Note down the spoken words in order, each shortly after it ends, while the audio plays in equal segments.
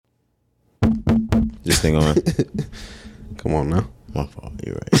This thing on. Come on now. My fault.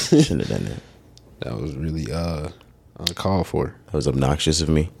 You're right. Shouldn't have done that. That was really uncalled for. That was obnoxious of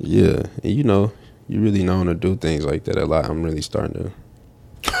me. Yeah, and you really known to do things like that a lot. I'm really starting to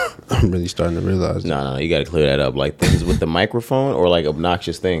realize. No, you got to clear that up. Like things with the microphone or like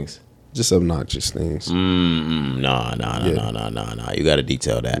obnoxious things. Just obnoxious things. No. You got to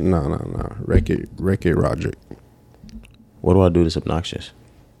detail that. No. Wreck it, Roderick. What do I do that's obnoxious?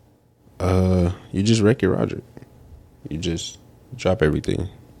 You just wreck it, Roderick. You just drop everything.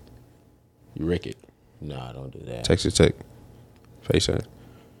 You wreck it. Nah, don't do that. Text it, face it.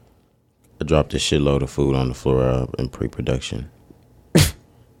 I dropped a shitload of food on the floor in pre-production.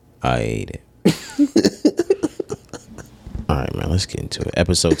 I ate it. All right, man, let's get into it.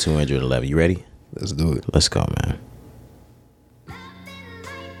 Episode 211. You ready? Let's do it. Let's go, man.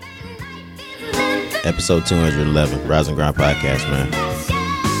 Episode 211, Rise and Grind Podcast, man.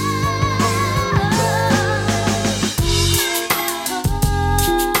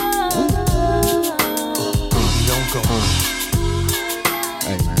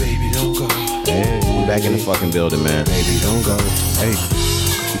 Hey, man. Baby, don't go. Hey, I'm back in the fucking building, man. Baby, don't go. Hey.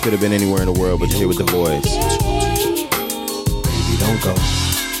 You could have been anywhere in the world, but you're here with the boys. Baby, don't go.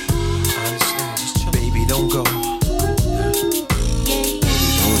 Baby, don't go.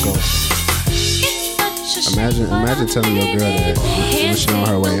 Don't go. Imagine telling your girl that when she on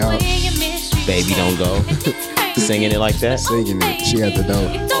her way out. Baby, don't go. Singing it like that? Singing it. She at the door.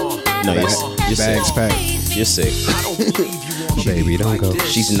 No, you're bags sick. packed. You're sick. Baby, don't go.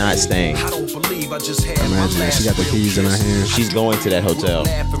 She's not staying. Imagine that. She got the keys in her hand. She's going to that hotel.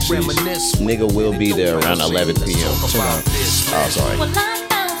 Nigga will be there around 11 p.m. Chill out. Oh, sorry.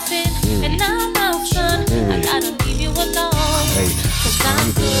 Hey,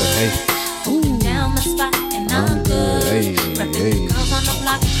 I'm good. Hey. I'm good. Hey,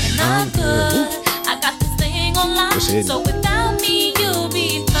 I'm good. What's it? So without me, you'll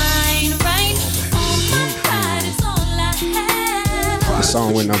be fine, right? All my pride is all I have. The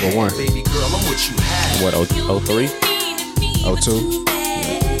song went number 1. What, 03? 02?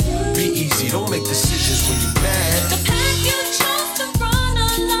 Be easy, don't make decisions when you're mad. The path you chose to run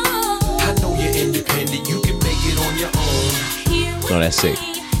alone. I know you're independent, you can make it on your own. No, that's sick.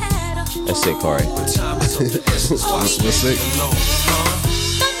 That's sick, Corey. But time is of the essence, why What's sick? alone, huh?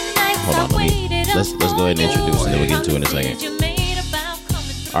 Hold on, let's go ahead and introduce and then we'll get into it in a second.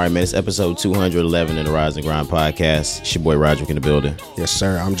 All right, man, it's episode 211 in the Rise and Grind Podcast. It's your boy Roderick in the building. Yes,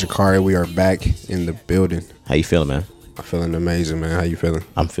 sir. I'm Jakari. We are back in the building. How you feeling, man? I'm feeling amazing, man. How you feeling?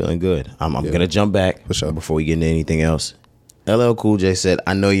 I'm feeling good. I'm gonna jump back For sure. before we get into anything else. LL Cool J said,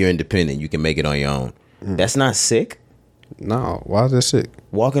 I know you're independent. You can make it on your own. That's not sick. No, why is that sick?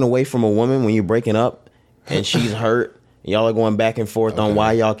 Walking away from a woman when you're breaking up and she's hurt. Y'all are going back and forth on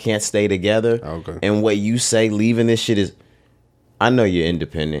why y'all can't stay together. Okay. And what you say leaving this shit is, I know you're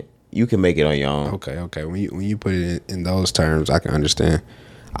independent. You can make it on your own. Okay. When you put it in those terms, I can understand.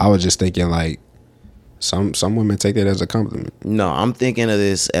 I was just thinking like some women take that as a compliment, No, I'm thinking of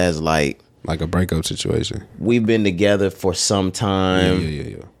this as like like a breakup situation. we've been together for some time.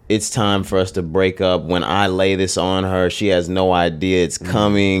 Yeah. It's time for us to break up. When I lay this on her, she has no idea it's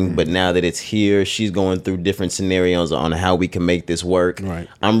coming. But now that it's here, she's going through different scenarios on how we can make this work. Right.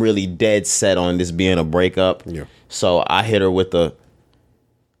 I'm really dead set on this being a breakup. Yeah. So I hit her with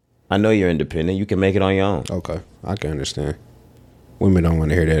I know you're independent. You can make it on your own. Okay, I can understand. Women don't want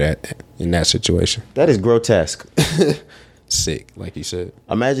to hear that in that situation. That is grotesque. Sick, like you said.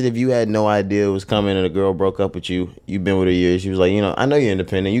 Imagine if you had no idea it was coming and a girl broke up with you. You've been with her years. She was like, I know you're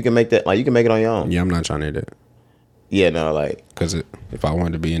independent. You can make that. Like, you can make it on your own. Yeah, I'm not trying to hear that. Yeah, no, like, Because if I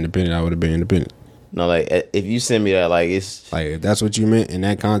wanted to be independent, I would have been independent. no, like, if you send me that, like, it's Like, if that's what you meant in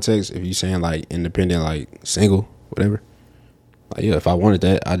that context, if you saying, like, independent, like, single, whatever. Like, yeah, if I wanted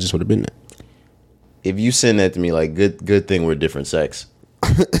that, I just would have been that. if you send that to me, like, good thing we're different sex.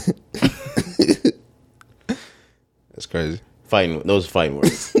 That's crazy. Those are fighting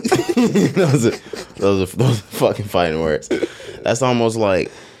words. those are fucking fighting words. That's almost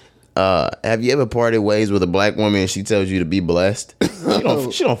like, have you ever parted ways with a black woman and she tells you to be blessed?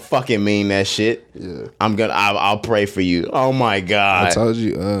 She don't fucking mean that shit. Yeah. I'll pray for you. Oh my God. I told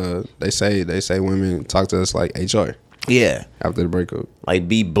you, they say women talk to us like HR Yeah. after the breakup. Like,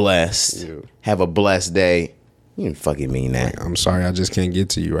 be blessed. Yeah. Have a blessed day. You didn't fucking mean that. Like, I'm sorry, I just can't get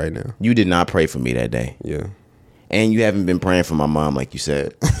to you right now. You did not pray for me that day. Yeah. And you haven't been praying for my mom like you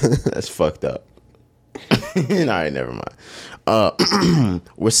said. That's fucked up. All right, never mind.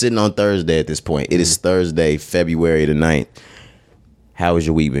 We're sitting on Thursday at this point. It is Thursday, February the 9th. How has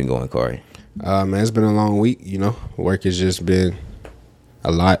your week been going, Corey? Man, it's been a long week, Work has just been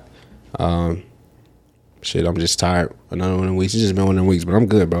a lot. shit, I'm just tired. Another one of them weeks. It's just been one of them weeks, but I'm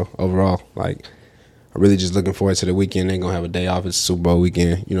good, bro. Overall, like, I'm really just looking forward to the weekend. They're gonna have a day off. It's Super Bowl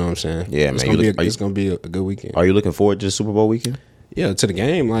weekend. You know what I'm saying? Yeah, it's man. Gonna be a good weekend. Are you looking forward to the Super Bowl weekend? Yeah, to the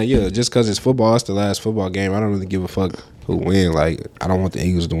game. Like, yeah, just because it's football, it's the last football game. I don't really give a fuck who win. Like, I don't want the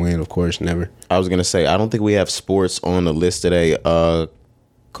Eagles to win, of course, never. I was gonna say I don't think we have sports on the list today.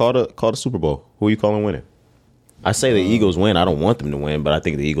 Call the Super Bowl. Who are you calling winning? I say the Eagles win. I don't want them to win, but I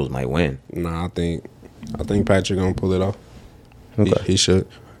think the Eagles might win. Nah, I think Patrick gonna pull it off. Okay. He should.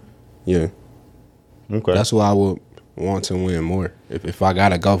 Yeah. Okay. That's who I would want to win more. If I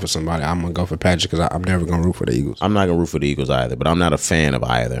gotta go for somebody, I'm gonna go for Patrick because I'm never gonna root for the Eagles. I'm not gonna root for the Eagles either, but I'm not a fan of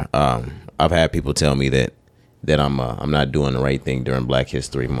either. I've had people tell me that I'm not doing the right thing during Black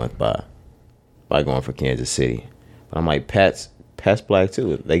History Month by going for Kansas City. But I'm like, Pat's black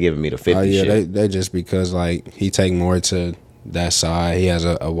too. They giving me the 50 Oh yeah, shit. they just because like he take more to that side. He has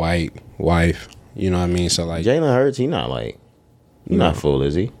a white wife. You know what I mean? So like Jalen Hurts, he not like not full,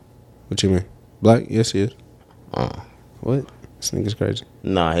 is he? What you mean? Black? Yes, he is. Oh. What? This nigga's crazy.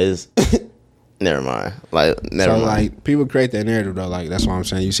 Nah, his. Never mind. Never mind. Like people create that narrative though. Like that's what I'm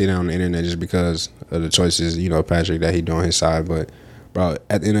saying. You see that on the internet just because of the choices. You know, Patrick that he doing his side, but bro,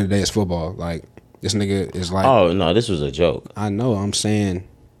 at the end of the day, it's football. Like this nigga is like. Oh no, this was a joke. I know. I'm saying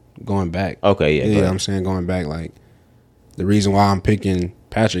going back. Okay, yeah. Go ahead. I'm saying going back. Like the reason why I'm picking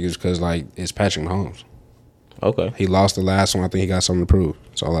Patrick is because like it's Patrick Mahomes. Okay. He lost the last one. I think he got something to prove.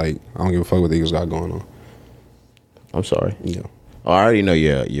 So like I don't give a fuck what the Eagles got going on. I'm sorry. Yeah. Oh, I already know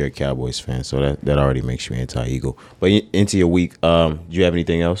you're a Cowboys fan, so that already makes you anti-Eagle. But into your week, do you have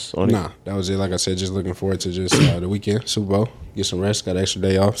anything else on it? Nah, that was it. Like I said, just looking forward to just the weekend, Super Bowl, get some rest, got an extra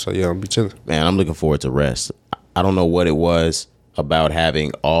day off. So yeah, I'll be chilling. Man, I'm looking forward to rest. I don't know what it was about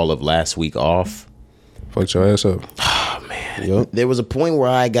having all of last week off. Fuck your ass up. Oh man, Yep. There was a point where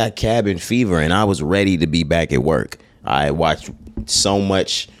I got cabin fever and I was ready to be back at work. I watched so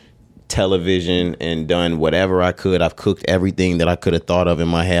much television and done whatever I could. I've cooked everything that I could have thought of in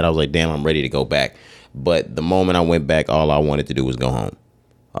my head. I was like, damn, I'm ready to go back. But the moment I went back, all I wanted to do was go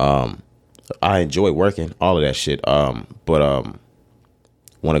home. I enjoy working, all of that shit. But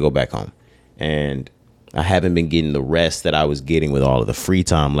want to go back home. And I haven't been getting the rest that I was getting with all of the free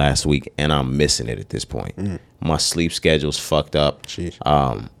time last week, and I'm missing it at this point. My sleep schedule's fucked up. Sheesh.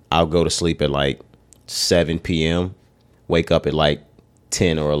 I'll go to sleep at like 7 p.m., wake up at like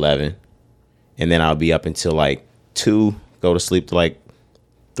 10 or 11, and then I'll be up until like 2, go to sleep to like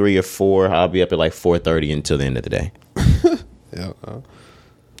 3 or 4. I'll be up at like 4:30 until the end of the day. Yeah.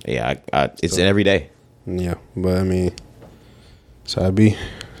 Yeah, it's every day. Yeah, but I mean, so I be.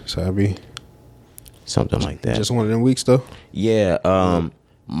 Something like that. Just one of them weeks though. Yeah,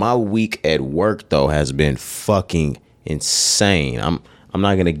 my week at work though has been fucking insane. I'm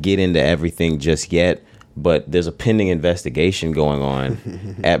not gonna get into everything just yet, but there's a pending investigation going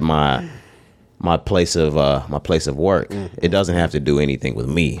on at my place of work. It doesn't have to do anything with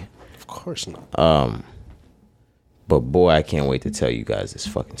me. Of course not. But boy, I can't wait to tell you guys this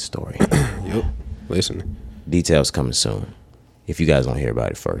fucking story. Yep. Listen. Details coming soon. If you guys don't hear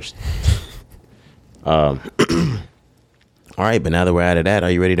about it first. All right, but now that we're out of that,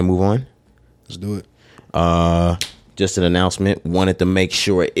 are you ready to move on? Let's do it. Just an announcement. Wanted to make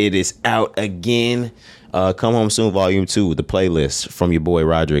sure it is out again. Come Home Soon Volume 2, the playlist from your boy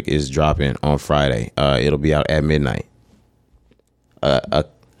Roderick is dropping on Friday. It'll be out at midnight.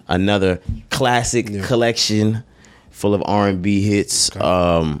 Another classic collection full of R&B hits.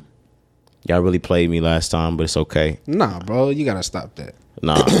 Okay. Y'all really played me last time, but it's okay. Nah, bro, you gotta stop that.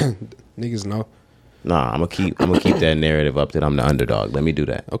 Nah. Niggas know. Nah, I'm gonna keep that narrative up that I'm the underdog. Let me do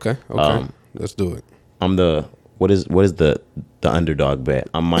that. Okay. Let's do it. I'm the what is the underdog bet?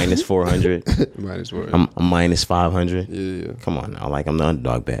 I'm minus 400. Minus 400. I'm minus 500. Yeah. Come on now, like I'm the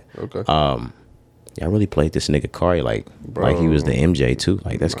underdog bet. Okay. Y'all really played this nigga Kari like he was the MJ too.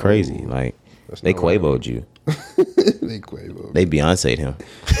 Like that's crazy. Like they Quavo'd you. They Quavo'd. They Beyonce'd him.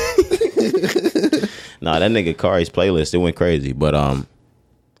 Nah, that nigga Kari's playlist, it went crazy. But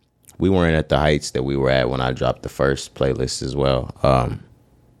we weren't at the heights that we were at when I dropped the first playlist as well.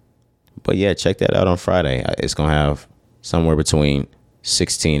 But yeah, check that out on Friday. It's gonna have somewhere between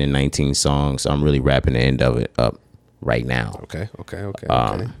 16 and 19 songs. I'm really wrapping the end of it up right now. Okay.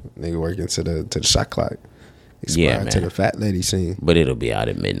 Nigga working to the shot clock. Yeah, man. To the fat lady scene. But it'll be out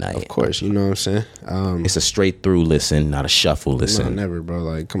at midnight. Of course, you know what I'm saying? It's a straight through listen, not a shuffle listen. No, never, bro.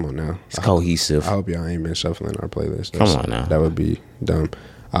 Like, come on now. It's cohesive. I hope y'all ain't been shuffling our playlist. Come on now. That would be dumb.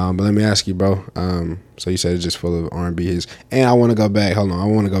 But let me ask you, bro. So you said it's just full of R&B hits. And I want to go back. Hold on. I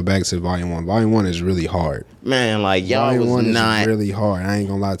want to go back to Volume 1. Volume 1 is really hard. Man, like, y'all Volume was 1 not... is really hard. I ain't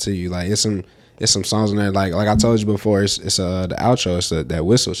going to lie to you. Like, it's It's some songs in there like I told you before. It's the outro. It's that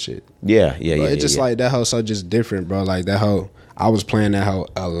whistle shit. Yeah. It's just like that whole so just different, bro. Like that whole. I was playing that whole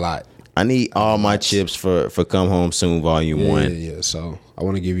a lot. I need all my chips for Come Home Soon Volume 1. Yeah. So I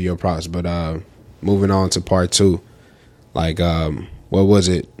want to give you your props, but moving on to part 2. Like what was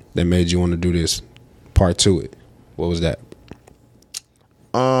it that made you want to do this part 2? It. What was that?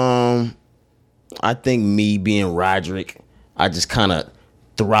 I think me being Roderick, I just kind of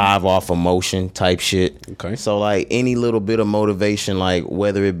thrive off emotion type shit. Okay. So like any little bit of motivation, like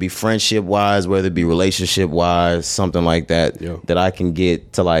whether it be friendship wise, whether it be relationship wise, something like that, that I can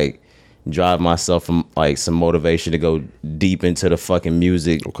get to like drive myself from like some motivation to go deep into the fucking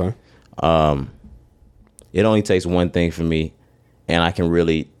music. Okay. It only takes one thing for me, and I can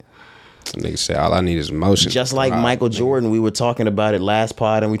really. Nigga said all I need is emotion. Just like Michael Jordan, we were talking about it last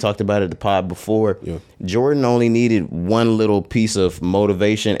pod, and we talked about it the pod before. Yeah. Jordan only needed one little piece of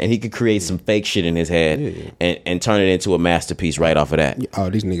motivation, and he could create some fake shit in his head and turn it into a masterpiece right off of that. Oh,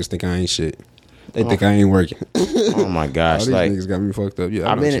 these niggas think I ain't shit. They think I ain't working. Oh my gosh! These niggas got me fucked up. Yeah,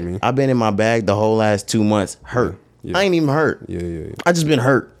 I've been in my bag the whole last 2 months, hurt. Yeah. I ain't even hurt. Yeah. I just been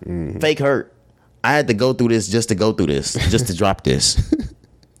hurt, fake hurt. I had to go through this just to go through this, just to drop this.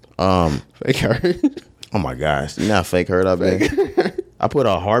 Fake hurt. Oh my gosh! You know how fake hurt I've been. I put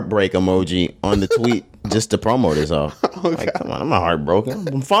a heartbreak emoji on the tweet just to promo this off. Oh, like, come on, I'm not heartbroken.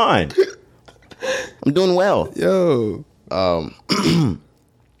 I'm fine. I'm doing well. Yo.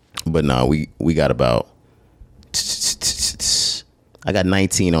 But no, we got about. I got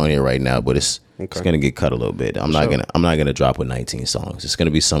 19 on here right now, but it's gonna get cut a little bit. I'm not gonna drop with 19 songs. It's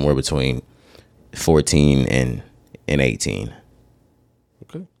gonna be somewhere between 14 and 18.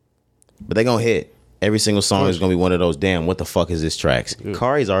 Okay. But they gonna hit. Every single song is gonna be one of those. Damn, what the fuck is this tracks? Yeah.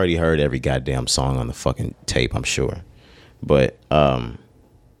 Kari's already heard every goddamn song on the fucking tape, I'm sure. But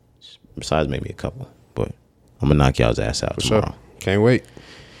besides maybe a couple. But I'm gonna knock y'all's ass out tomorrow. Sure. Can't wait.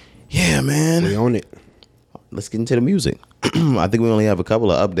 Yeah, man. We own it. Let's get into the music. I think we only have a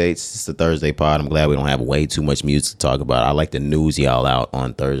couple of updates. It's the Thursday pod. I'm glad we don't have way too much music to talk about. I like to news y'all out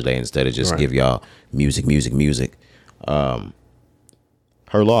on Thursday instead of just give y'all music. Her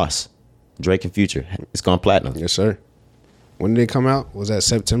Loss, Drake and Future. It's gone platinum. Yes, sir. When did it come out? Was that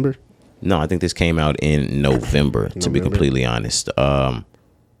September? No, I think this came out in November, to be completely honest. But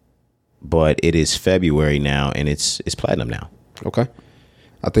it is February now, and it's platinum now. Okay.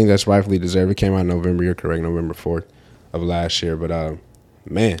 I think that's rightfully deserved. It came out in November. You're correct, November 4th of last year. But,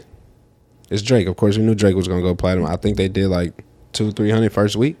 man, it's Drake. Of course, we knew Drake was going to go platinum. I think they did like 200-300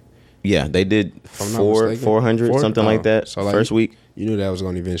 first week. Yeah, they did 400, something like that, so like, first week. You knew that was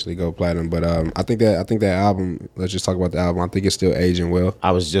going to eventually go platinum. But I think that album, let's just talk about the album. I think it's still aging well.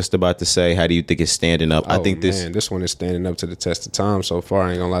 I was just about to say, how do you think it's standing up? I think this one is standing up to the test of time so far.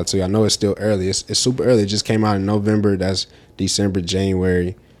 I ain't going to lie to you. I know it's still early. It's super early. It just came out in November. That's December,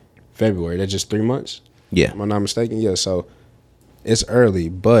 January, February. That's just 3 months? Yeah. Am I not mistaken? Yeah, so it's early.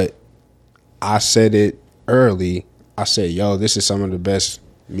 But I said it early. I said, yo, this is some of the best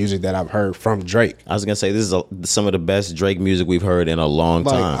music that I've heard from Drake. I was going to say, this is some of the best Drake music we've heard in a long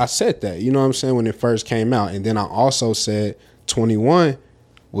time. I said that, you know what I'm saying, when it first came out. And then I also said 21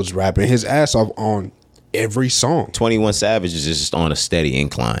 was rapping his ass off on every song. 21 Savage is just on a steady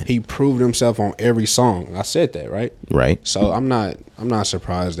incline. He proved himself on every song. I said that, right? Right. So I'm not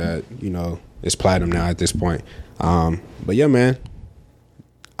surprised that, it's platinum now at this point. But yeah, man,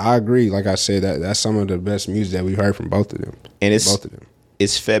 I agree. Like I said, that's some of the best music that we've heard from both of them. And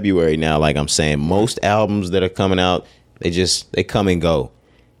it's February now, like I'm saying. Most albums that are coming out, they come and go.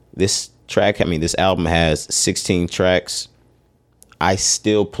 This album has 16 tracks. I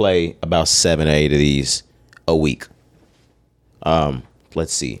still play about 7 or 8 of these a week.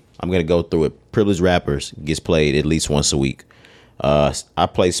 Let's see. I'm going to go through it. Privileged Rappers gets played at least once a week. I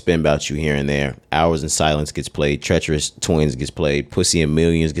play Spin About You here and there. Hours in Silence gets played. Treacherous Twins gets played. Pussy and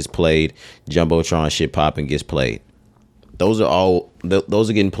Millions gets played. Jumbotron Shit Poppin' gets played. Those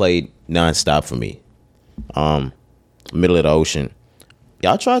are getting played nonstop for me. Middle of the Ocean.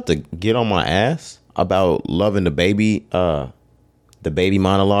 Y'all tried to get on my ass about loving the baby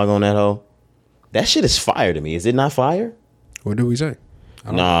monologue on that hoe. That shit is fire to me. Is it not fire? What did we say?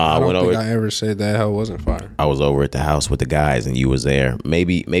 I don't think I ever said that hoe wasn't fire. I was over at the house with the guys and you was there.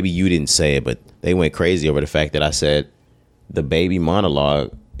 Maybe you didn't say it, but they went crazy over the fact that I said the baby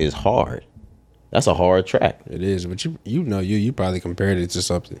monologue is hard. That's a hard track. It is, but you probably compared it to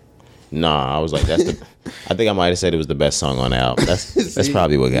something. Nah, I was like, I think I might have said it was the best song on the album. That's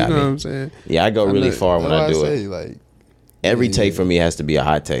probably what got me. What I'm saying? Yeah, I go really far when I do it. Like, every take for me has to be a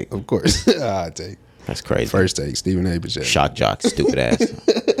hot take. Of course, a hot take. That's crazy. First take, Stephen A. Bichette. Shock jock, stupid ass.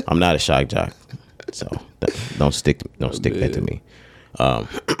 I'm not a shock jock. So don't stick that to me.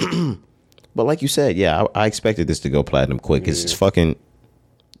 But like you said, yeah, I expected this to go platinum quick. It's fucking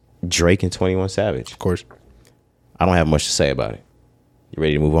Drake and 21 Savage. Of course. I don't have much to say about it. You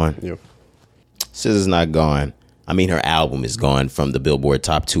ready to move on? Yep. SZA's not gone. I mean, her album is gone from the Billboard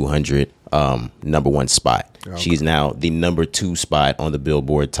Top 200 number one spot. Okay. She's now the number 2 spot on the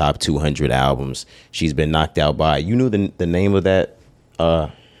Billboard Top 200 albums. She's been knocked out by, you knew the name of that,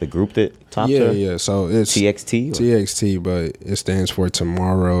 the group that topped her? Yeah. So it's TXT? TXT, but it stands for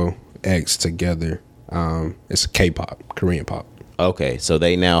Tomorrow X Together. It's K-pop, Korean pop. Okay, so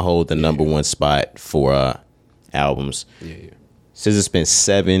they now hold the number 1 spot for albums. Yeah. SZA spent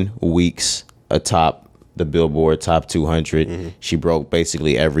 7 weeks atop the Billboard Top 200. Mm-hmm. She broke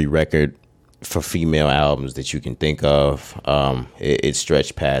basically every record for female albums that you can think of. It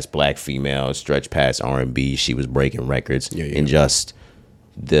stretched past black female, stretched past R&B. She was breaking records in just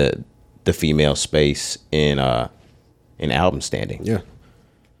the female space in album standing. Yeah.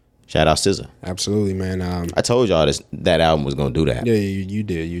 Shout out SZA. Absolutely, man. I told y'all that album was gonna do that. Yeah, you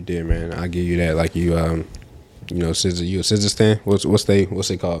did, man. I give you that. Like you SZA, you a SZA stan? What's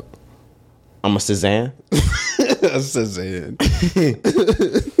they called? I'm a Suzanne. Suzanne.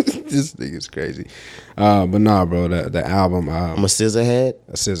 This nigga's crazy. But nah, bro, the album. I'm a SZA head.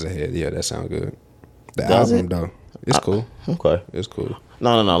 A SZA head. Yeah, that sounds good. The Does album it? though, it's cool. Okay, it's cool.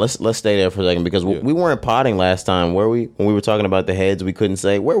 No. Let's stay there for a second because we weren't potting last time, were we? When we were talking about the heads, we couldn't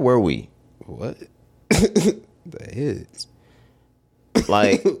say where were we. What? The heads.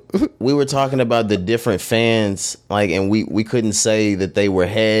 Like we were talking about the different fans, like, and we couldn't say that they were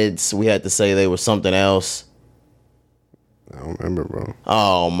heads. We had to say they were something else. I don't remember, bro.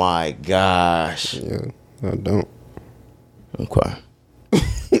 Oh my gosh. Yeah, I don't. Okay.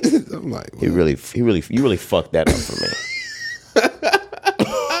 I'm like, what? You really fucked that up for me.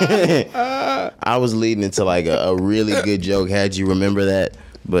 I was leading into like a really good joke had you remember that,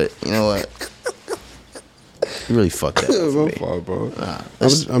 but you know what? You really fucked that up for me. Fault, bro.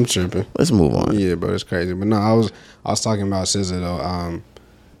 I'm tripping. Let's move on. Yeah, bro, it's crazy. But no, I was talking about SZA though.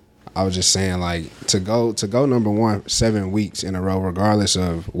 I was just saying, like, to go number 1 7 weeks in a row, regardless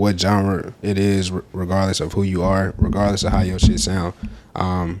of what genre it is, regardless of who you are, regardless of how your shit sound.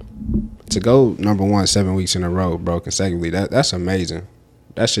 To go number 1 7 weeks in a row, bro, consecutively, that's amazing.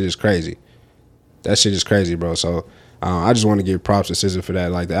 That shit is crazy. That shit is crazy, bro. So I just want to give props to SZA for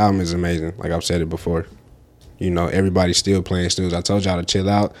that. Like, the album is amazing. Like I've said it before. You know, everybody's still playing snooze. I told y'all to chill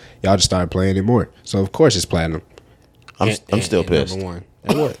out. Y'all just started playing it more. So of course it's platinum. I'm still pissed. Number 1.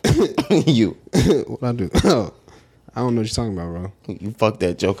 And what? You. What I do? Oh, I don't know what you're talking about, bro. You fucked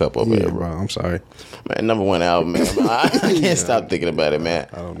that joke up over there, bro. I'm sorry. Man, number 1 album, man. I can't stop thinking about it, man.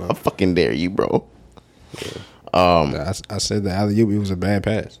 I don't know. I fucking dare you, bro. Yeah. I said the alley-oop, it was a bad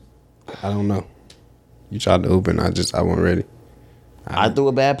pass. I don't know. You tried to open, I wasn't ready. I threw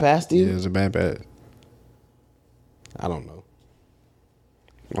a bad pass to you? Yeah, it was a bad pass. I don't know.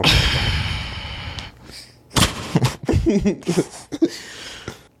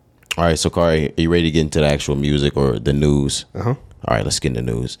 All right, so Kari, are you ready to get into the actual music or the news? Uh-huh. All right, let's get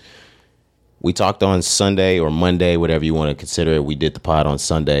into news. We talked on Sunday or Monday, whatever you want to consider it. We did the pod on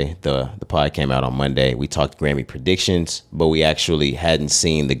Sunday. The pod came out on Monday. We talked Grammy predictions, but we actually hadn't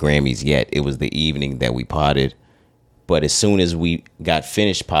seen the Grammys yet. It was the evening that we podded. But as soon as we got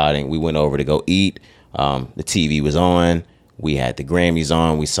finished podding, we went over to go eat. The TV was on. We had the Grammys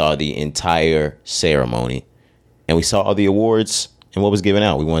on. We saw the entire ceremony. And we saw all the awards and what was given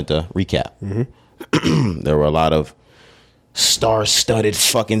out. We wanted to recap. Mm-hmm. There were a lot of star-studded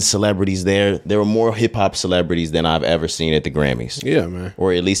fucking celebrities there. There were more hip-hop celebrities than I've ever seen at the Grammys. Yeah, man.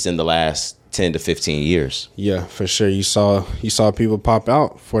 Or at least in the last 10 to 15 years. Yeah, for sure. You saw people pop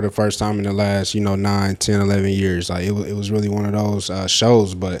out for the first time in the last, 9, 10, 11 years. Like it was really one of those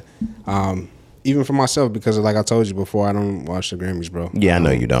shows. But even for myself, because like I told you before, I don't watch the Grammys, bro. Yeah, I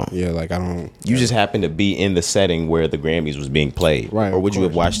know you don't. Yeah, like I don't. You just happened to be in the setting where the Grammys was being played. Right. Or would you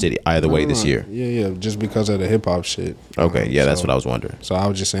have watched it either way this year? Yeah, just because of the hip hop shit. Okay, yeah, that's what I was wondering. So I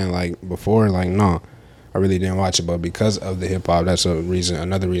was just saying, like, before, like, no, I really didn't watch it. But because of the hip hop, that's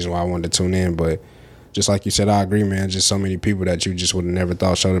another reason why I wanted to tune in. But just like you said, I agree, man. Just so many people that you just would have never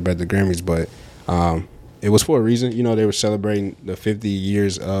thought showed up at the Grammys. But it was for a reason. They were celebrating the 50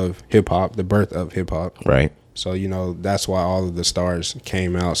 years of hip hop, the birth of hip hop. Right. So, that's why all of the stars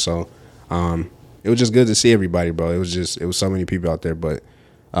came out. So it was just good to see everybody, bro. It was so many people out there. But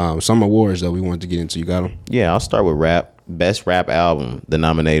some awards, though, we wanted to get into. You got them? Yeah, I'll start with rap. Best rap album. The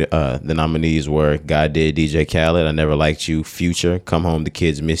nominees were God Did, DJ Khaled, I Never Liked You, Future, Come Home, The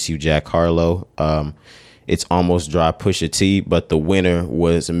Kids Miss You, Jack Harlow. It's Almost Dry, Pusha T, but the winner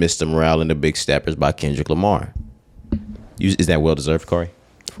was Mr. Morale and the Big Steppers by Kendrick Lamar. Is that well deserved, Corey?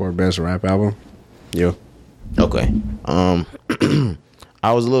 For best rap album. Yeah. Okay. I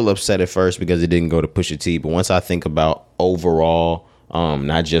was a little upset at first because it didn't go to Pusha T, but once I think about overall,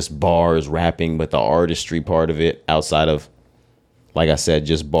 not just bars, rapping, but the artistry part of it, outside of, like I said,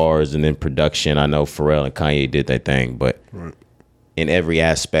 just bars and then production. I know Pharrell and Kanye did their thing, but in every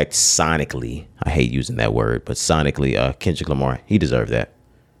aspect, sonically, I hate using that word, but sonically, Kendrick Lamar, he deserved that.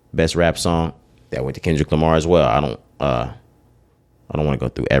 Best rap song, that went to Kendrick Lamar as well. I don't want to go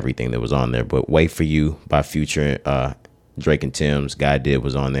through everything that was on there, but Wait For You by Future, Drake and Tim's, God Did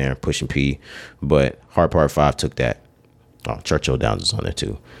was on there, Push and P, but Hard Part 5 took that. Oh, Churchill Downs was on there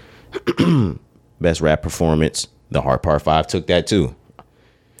too. Best rap performance, the Hard Part 5 took that too.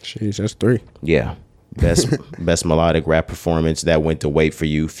 Jeez, that's 3. Yeah. Best melodic rap performance, that went to Wait For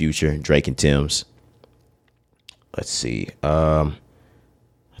You, Future, Drake and Tim's. Let's see. I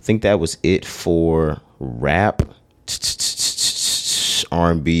think that was it for rap.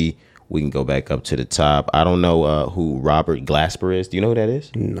 R&B, we can go back up to the top. I don't know who Robert Glasper is. Do you know who that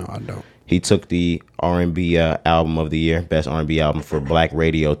is? No, I don't. He took the R&B album of the year, best R&B album for Black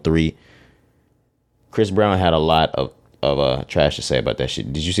Radio 3. Chris Brown had a lot of trash to say about that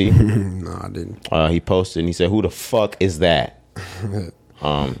shit. Did you see? No, I didn't. He posted and he said, "Who the fuck is that?"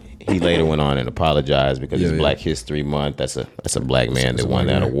 He later went on and apologized because it's Black History Month. That's a black man that won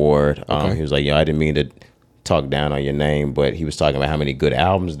that award. He was like, "Yo, I didn't mean to talk down on your name," but he was talking about how many good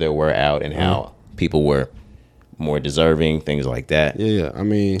albums there were out and how people were more deserving, things like that. Yeah. I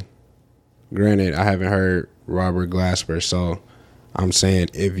mean, granted, I haven't heard Robert Glasper, so I'm saying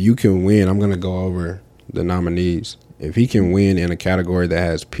if you can win, I'm gonna go over the nominees. If he can win in a category that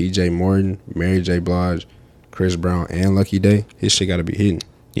has P.J. Morton, Mary J. Blige, Chris Brown, and Lucky Day, his shit got to be hidden.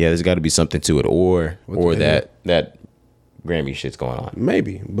 Yeah, there's got to be something to it, or that Grammy shit's going on.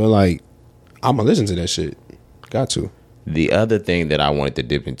 Maybe, but like, I'm gonna listen to that shit. Got to. The other thing that I wanted to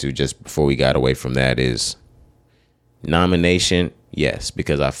dip into just before we got away from that is nomination. Yes,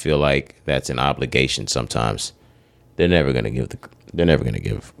 because I feel like that's an obligation. Sometimes they're never gonna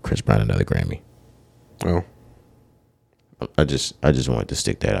give Chris Brown another Grammy. Oh. I just wanted to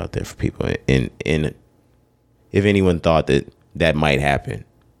stick that out there for people. And if anyone thought that might happen,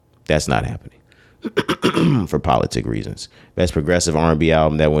 that's not happening for politic reasons. Best progressive R&B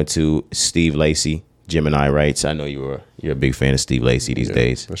album, that went to Steve Lacy, Gemini Rights. I know you're a big fan of Steve Lacy these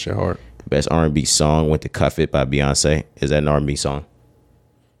days. That shit hard. Best R&B song went to Cuff It by Beyonce. Is that an R&B song?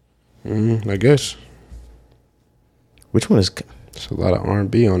 I guess. Which one is? There's a lot of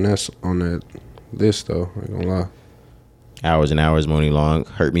R&B on that list though. I ain't gonna lie. Hours and Hours, Money Long,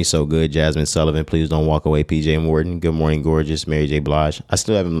 Hurt Me So Good, Jasmine Sullivan, Please Don't Walk Away, PJ Morton, Good Morning Gorgeous, Mary J. Blige. I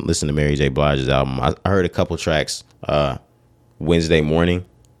still haven't listened to Mary J. Blige's album. I heard a couple tracks Wednesday morning,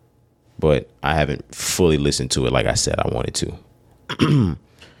 but I haven't fully listened to it like I said I wanted to.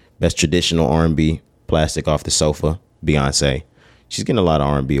 Best Traditional R&B, Plastic Off the Sofa, Beyonce. She's getting a lot of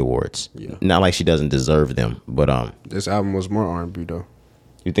R&B awards. Yeah. Not like she doesn't deserve them, but this album was more R&B though.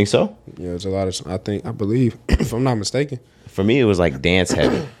 You think so? Yeah, it's a lot of. I believe, if I'm not mistaken. For me, it was like dance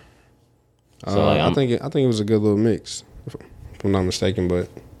heavy. So I think it was a good little mix, if I'm not mistaken. But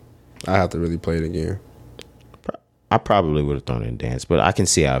I have to really play it again. I probably would have thrown it in dance, but I can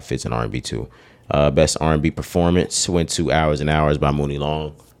see how it fits in R&B too. Best R&B performance went to Hours and Hours by Mooney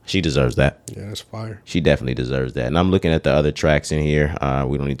Long. She deserves that. Yeah, that's fire. She definitely deserves that. And I'm looking at the other tracks in here.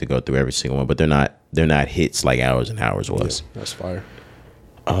 We don't need to go through every single one, but they're not hits like Hours and Hours was. Yeah, that's fire.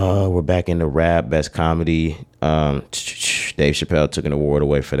 We're back into rap, best comedy. Dave Chappelle took an award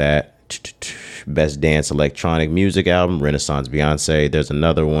away for that. Best dance electronic music album, Renaissance Beyonce. There's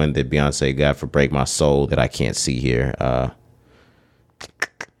another one that Beyonce got for Break My Soul that I can't see here.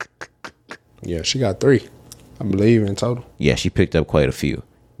 Yeah, she got 3, I believe, in total. Yeah, she picked up quite a few.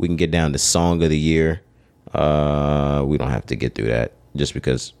 We can get down to Song of the Year. We don't have to get through that just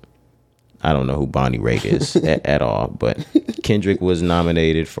because I don't know who Bonnie Raitt is at all, but Kendrick was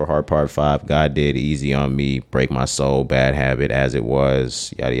nominated for Hard Part 5, God Did, Easy on Me, Break My Soul, Bad Habit, As It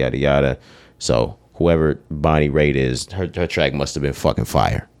Was, yada, yada, yada. So whoever Bonnie Raitt is, her track must have been fucking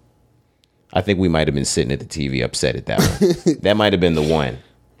fire. I think we might have been sitting at the TV upset at that one. That might have been the one.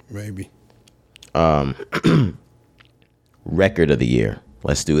 Maybe. Record of the Year.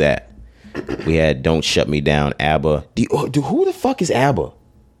 Let's do that. We had Don't Shut Me Down, ABBA. Who the fuck is ABBA?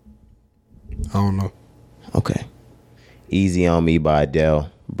 I don't know. Okay. Easy on Me by Adele.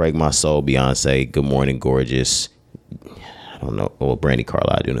 Break My Soul, Beyonce. Good Morning Gorgeous. don't know. Well, Brandy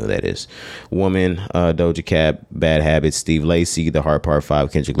Carlisle, I do know who that is. Woman, Doja Cat, Bad Habits, Steve Lacy, The Heart Part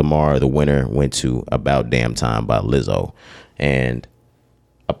 5, Kendrick Lamar. The winner went to About Damn Time by Lizzo. And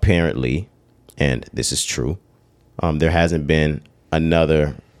apparently, and this is true, there hasn't been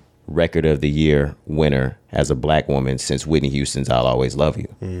another record of the year winner as a black woman since Whitney Houston's I'll Always Love You.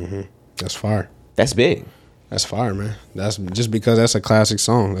 Mm-hmm. That's fire. That's big. That's fire, man. That's just because that's a classic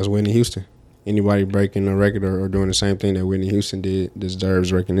song. That's Whitney Houston. Anybody breaking a record or doing the same thing that Whitney Houston did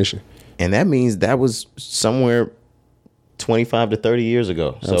deserves recognition. And that means that was somewhere 25 to 30 years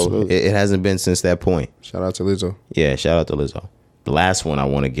ago. So it hasn't been since that point. Shout out to Lizzo. Yeah, shout out to Lizzo. The last one I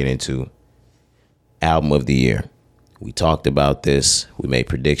want to get into, album of the year. We talked about this. We made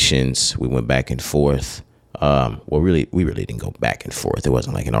predictions. We went back and forth. We really didn't go back and forth. It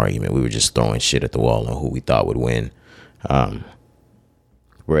wasn't like an argument. We were just throwing shit at the wall on who we thought would win.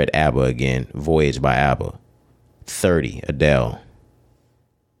 We're at ABBA again. Voyage by ABBA. 30, Adele.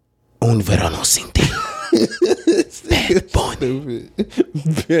 Un verano sin ti. Bad Bunny.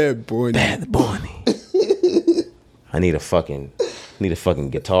 Bad Bunny. Bad Bunny. I need a fucking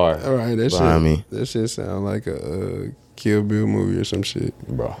guitar. All right, that shit. I mean, that shit sound like a Kill Bill movie or some shit,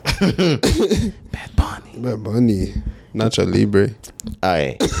 bro. Bad Bunny. Bad Bunny. Nacho Libre.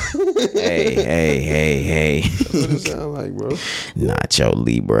 Hey. Hey. That's what it sound like, bro. Nacho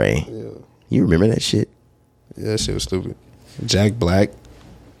Libre. Yeah. You remember that shit? Yeah, that shit was stupid. Jack Black.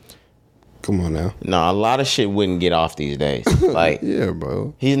 Come on now. No, a lot of shit wouldn't get off these days. Like, yeah,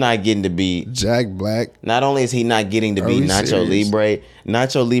 bro. He's not getting to be Jack Black. Not only is he not getting to be Nacho Libre,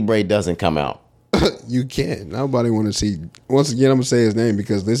 Nacho Libre doesn't come out. You can't. Nobody want to see. Once again, I'm gonna say his name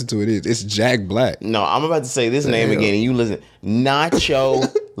because listen to it. It's Jack Black. No, I'm about to say this name again, and you listen.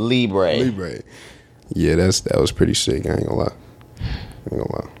 Nacho Libre. Yeah, that was pretty sick. I ain't gonna lie.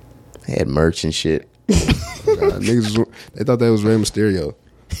 They had merch and shit. Niggas, they thought that was Rey Mysterio.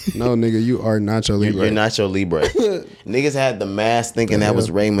 No, nigga, you are Nacho Libre. You're Nacho Libre. Niggas had the mask thinking that was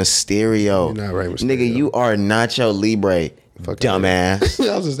Rey Mysterio. You're not Rey Mysterio. Nigga, you are Nacho Libre. Dumbass.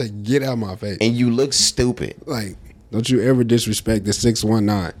 I was just like, get out my face. And you look stupid. Like, don't you ever disrespect the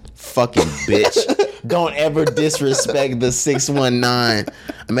 619. Fucking bitch. Don't ever disrespect the 619.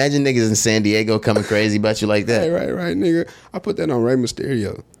 Imagine niggas in San Diego coming crazy about you like that. Right, nigga. I put that on Rey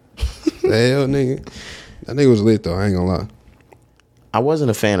Mysterio. The hell, nigga. That nigga was lit, though. I ain't gonna lie. I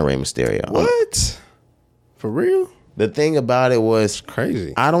wasn't a fan of Rey Mysterio. What? For real? The thing about it was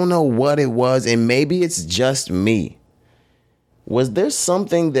crazy. I don't know what it was, and maybe it's just me. Was there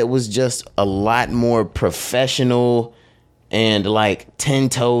something that was just a lot more professional and like 10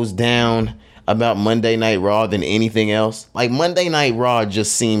 toes down about Monday Night Raw than anything else? Like Monday Night Raw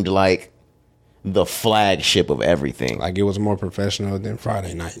just seemed like the flagship of everything. Like it was more professional than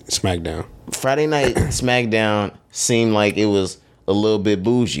Friday Night SmackDown. Friday Night SmackDown seemed like it was a little bit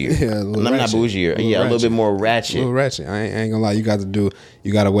bougier. Yeah, I'm not bougier. A little bit more ratchet. A little ratchet. I ain't gonna lie. You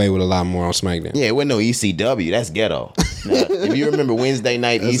got away with a lot more on SmackDown. Yeah, it wasn't no ECW. That's ghetto. Now, if you remember Wednesday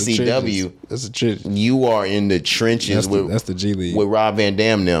night ECW, that's the trenches. You are in the trenches that's the G League with Rob Van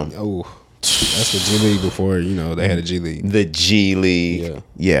Dam now. Oh, that's the G League before they had a G League. The G League,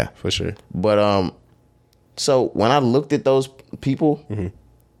 yeah, for sure. But so when I looked at those people,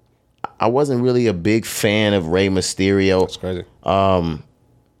 I wasn't really a big fan of Rey Mysterio. That's crazy.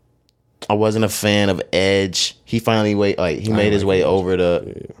 I wasn't a fan of Edge. He finally made his way over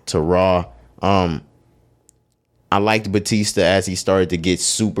to Raw. I liked Batista as he started to get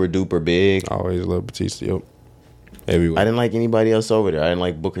super duper big. I always loved Batista. Yep. Everywhere. I didn't like anybody else over there. I didn't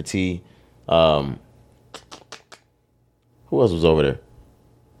like Booker T. Who else was over there?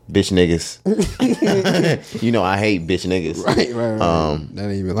 Bitch niggas. I hate bitch niggas. Right. That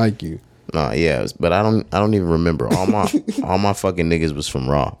ain't even like you. No, yeah, but I don't even remember. All my fucking niggas was from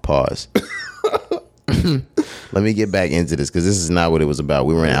Raw. Pause. Let me get back into this because this is not what it was about.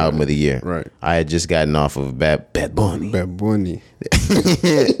 We were in album of the year. Right. I had just gotten off of Bad Bunny. Bad Bunny.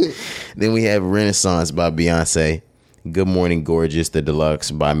 Then we have Renaissance by Beyonce. Good Morning Gorgeous, the Deluxe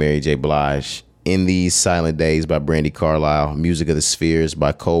by Mary J. Blige. In These Silent Days by Brandy Carlisle. Music of the Spheres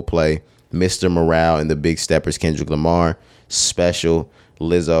by Coldplay. Mr. Morale and the Big Steppers, Kendrick Lamar. Special,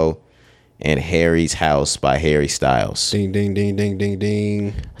 Lizzo. And Harry's House by Harry Styles. Ding, ding, ding, ding, ding,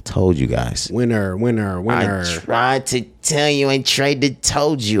 ding. I told you guys. Winner. I tried to tell you. Ain't tried to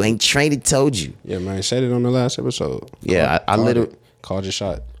told you. Yeah, man. I said it on the last episode. Yeah, I literally called your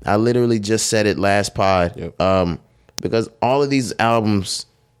shot. I literally just said it last pod. Yep. Because all of these albums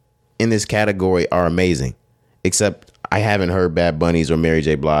in this category are amazing, except I haven't heard Bad Bunny's or Mary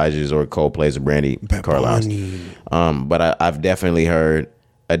J. Blige's or Coldplay's or Brandy Carlisle's. But I've definitely heard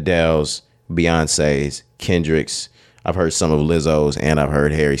Adele's, Beyonce's, Kendrick's, I've heard some of Lizzo's, and I've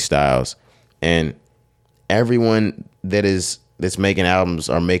heard Harry Styles, and everyone that's making albums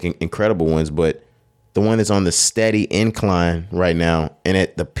are making incredible ones, but the one that's on the steady incline right now and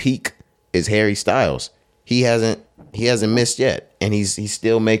at the peak is Harry Styles. He hasn't missed yet, and he's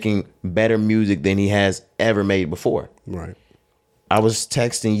still making better music than he has ever made before. Right. I was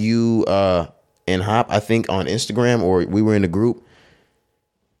texting you and Hop, I think, on Instagram, or we were in the group.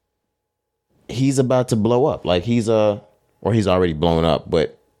 He's about to blow up. Like he's already blown up,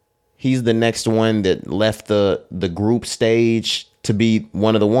 but he's the next one that left the group stage to be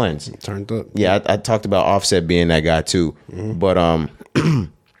one of the ones. Turned up. Yeah, I talked about Offset being that guy too. Mm-hmm. But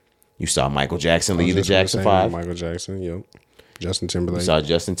you saw Michael Jackson leave the Jackson 5. Michael Jackson, yep. Justin Timberlake. You saw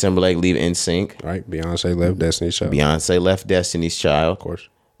Justin Timberlake leave NSYNC. Right. Beyonce left Destiny's Child. Beyonce left Destiny's Child. Of course.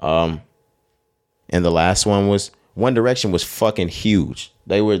 And the last one was One Direction was fucking huge.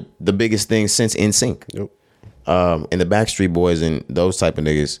 They were the biggest thing since NSYNC. Yep. And the Backstreet Boys and those type of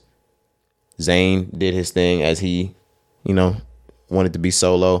niggas. Zayn did his thing as he, wanted to be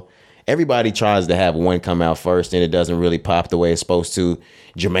solo. Everybody tries to have one come out first, and it doesn't really pop the way it's supposed to.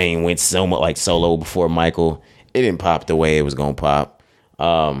 Jermaine went so much like solo before Michael. It didn't pop the way it was gonna pop.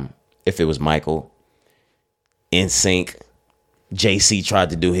 If it was Michael. NSYNC. JC tried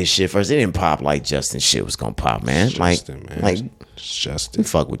to do his shit first. It didn't pop like Justin shit was gonna pop, man. Justin, man. Like Justin.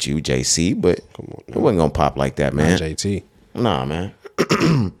 fuck with you, JC, but Come on, it wasn't gonna pop like that, man. Not JT. Nah, man.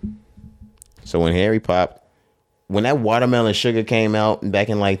 So when Harry popped, when that Watermelon Sugar came out back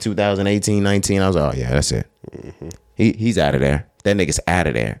in like 2018, 19, I was like, oh yeah, that's it. Mm-hmm. He's out of there. That nigga's out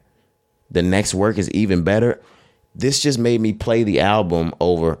of there. The next work is even better. This just made me play the album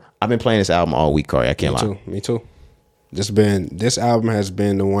over. I've been playing this album all week, Corey. I can't lie. Me too. This album has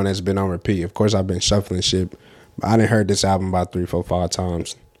been the one that's been on repeat. Of course, I've been shuffling shit. But I done heard this album about 3, 4, 5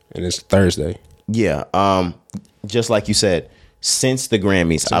 times, and it's Thursday. Yeah. Just like you said, since the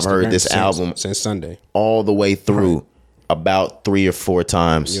Grammys, I've heard this album since Sunday all the way through about 3 or 4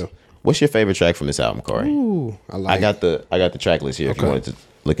 times. Yeah. What's your favorite track from this album, Corey? Ooh, I got the track list here if you wanted to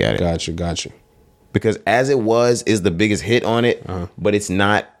look at it. Got you. Because As It Was is the biggest hit on it, but it's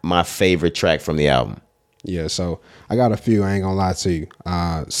not my favorite track from the album. Yeah, so I got a few. I ain't gonna lie to you.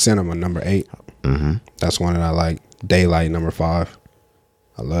 Cinema, number 8. Mm-hmm. That's one that I like. Daylight, number 5.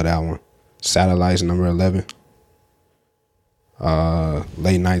 I love that one. Satellites, number 11.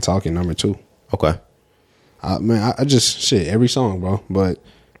 Late Night Talking, number 2. Okay. Man, I just every song, bro. But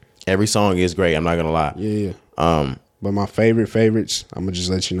every song is great. I'm not gonna lie. Yeah. But my favorites, I'm gonna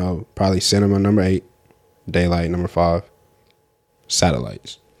just let you know. Probably Cinema, number 8. Daylight, number 5.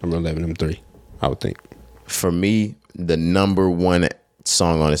 Satellites, number 11, number 3. I would think. For me, the number 1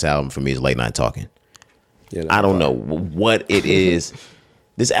 song on this album for me is Late Night Talking. Yeah, I don't know what it is.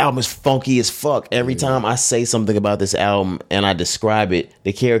 This album is funky as fuck. Every time I say something about this album and I describe it,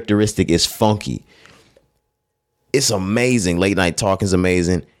 the characteristic is funky. It's amazing. Late Night Talking is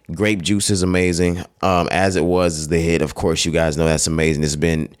amazing. Grape Juice is amazing. As It Was is the hit. Of course, you guys know that's amazing. It's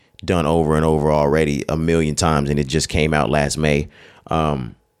been done over and over already a million times, and it just came out last May.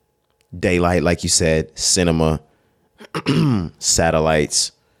 Daylight, like you said, Cinema,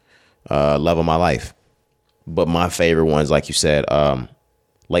 Satellites, Love of My Life. But my favorite ones, like you said,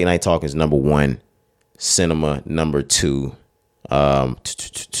 Late Night Talking is number 1, Cinema number 2.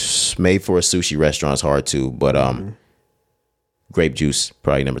 Made for a Sushi Restaurant is hard too, but Grape Juice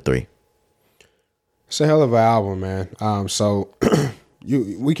probably number 3. It's a hell of an album, man. So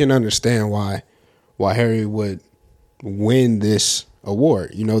we can understand why Harry would win this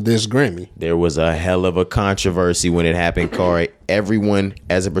award, this Grammy. There was a hell of a controversy when it happened, Corey. Everyone,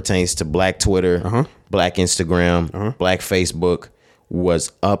 as it pertains to Black Twitter, Black Instagram, Black Facebook,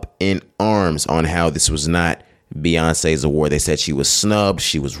 was up in arms on how this was not Beyonce's award. They said she was snubbed,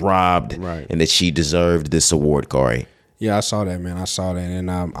 she was robbed, and that she deserved this award, Corey. Yeah, I saw that, man. I saw that, and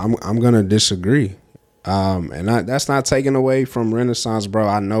I'm gonna disagree. And that's not taken away from Renaissance, bro.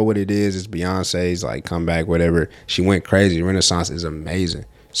 I know what it is. It's Beyonce's like comeback, whatever. She went crazy. Renaissance is amazing.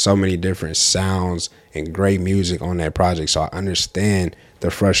 So many different sounds and great music on that project. So I understand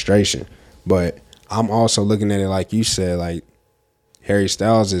the frustration, but I'm also looking at it like you said, like Harry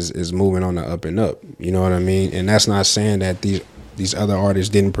Styles is moving on the up and up. You know what I mean? And that's not saying that these other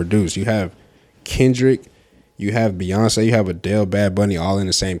artists didn't produce. You have Kendrick, you have Beyonce, you have Adele, Bad Bunny, all in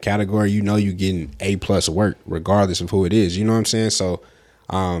the same category. You're getting A+ work regardless of who it is. You know what I'm saying? So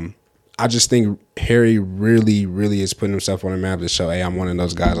I just think Harry really, really is putting himself on the map to show, hey, I'm one of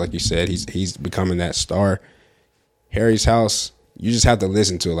those guys. Like you said, he's becoming that star. Harry's House, you just have to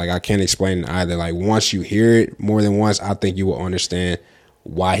listen to it. Like, I can't explain it either. Like, once you hear it more than once, I think you will understand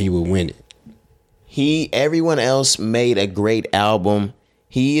why he would win it. Everyone else made a great album.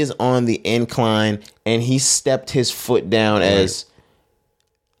 He is on the incline, and he stepped his foot down as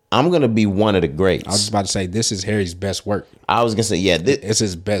I'm gonna be one of the greats. I was just about to say this is Harry's best work. I was gonna say, yeah, It's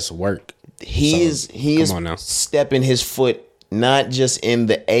his best work. he is on now. stepping his foot not just in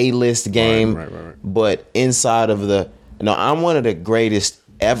the A-list game, Right. but inside of I'm one of the greatest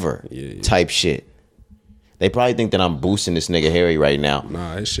ever type shit. They probably think that I'm boosting this nigga Harry right now.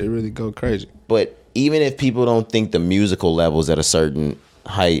 Nah, this shit really go crazy. But even if people don't think the musical level's at a certain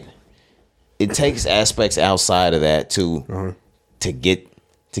height, it takes aspects outside of that to get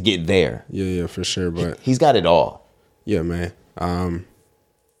there. Yeah, for sure. But He's got it all. yeah, man.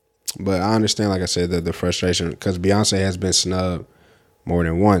 But I understand, like I said, the frustration because Beyonce has been snubbed more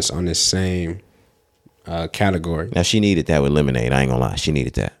than once on this same category. Now she needed that with Lemonade. I ain't gonna lie, she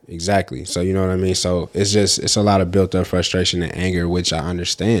needed that. Exactly. So you know what I mean. So it's a lot of built up frustration and anger, which I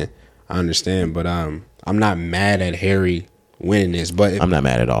understand. But I'm not mad at Harry winning this. But if, I'm not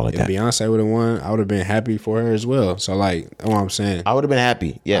mad at all at if that. Beyonce would have won, I would have been happy for her as well. So like, that's what I'm saying. I would have been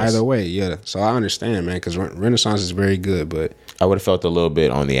happy. Yes. Either way, yeah. So I understand, man, because Renaissance is very good, but I would have felt a little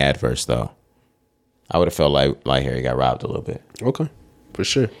bit on the adverse though. I would have felt like Harry got robbed a little bit. okay, for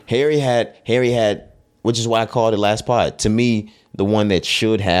sure. Harry had, which is why I called it last pod. To me, the one that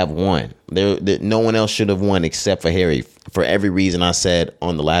should have won. No one else should have won except for Harry. For every reason I said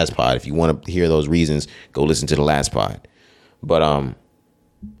on the last pod. If you want to hear those reasons, go listen to the last pod. But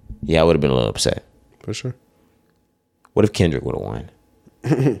yeah, I would have been a little upset. For sure. What if Kendrick would have won?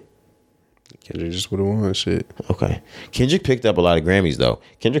 Kendrick just would have won shit. Okay. Kendrick picked up a lot of Grammys though.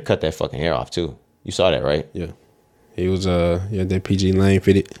 Kendrick cut that fucking hair off too. You saw that, right? Yeah. He was that PG Lane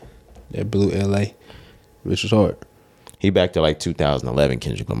fitted. That blue LA. Which was hard. He back to like 2011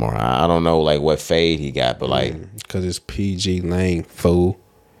 Kendrick Lamar. I don't know like what fade he got, but like Because it's PG Lane, fool.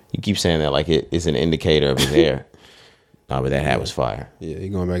 you keep saying that like it's an indicator of his hair. Nah, but that hat was fire. Yeah, he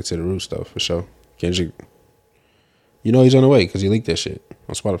going back to the roots though, for sure. Kendrick, you know he's on the way because he leaked that shit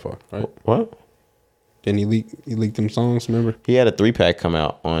on Spotify, right? What? Didn't he leaked them songs, remember? He had a 3-pack come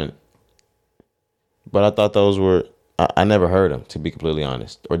out on, but I thought those were, I never heard them, to be completely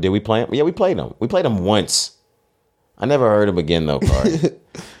honest. Or did we play them? Yeah, we played them. We played them once. I never heard him again though, Cardi.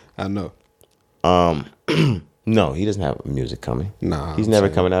 I know. No, he doesn't have music coming. Nah. He's I'm never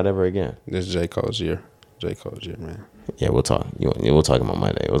saying, coming out ever again. This is J. Cole's year. J. Cole's year, man. Yeah, we'll talk. We'll talk about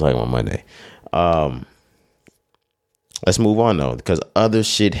Monday. Let's move on though, because other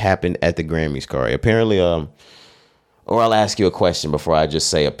shit happened at the Grammys, Corey. Apparently, or I'll ask you a question before I just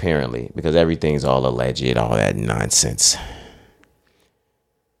say apparently, because everything's all alleged, all that nonsense.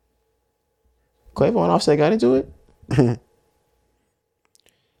 Quavo and Offset got into it?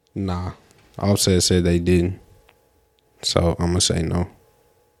 Nah. Offset said they didn't. So I'm gonna say no.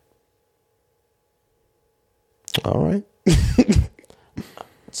 All right.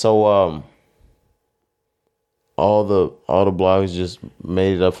 So all the blogs just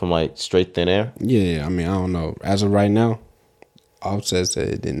made it up from like straight thin air. Yeah, I mean, I don't know. As of right now, Offset said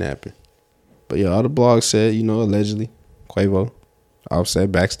it didn't happen. But yeah, all the blogs said, allegedly, Quavo,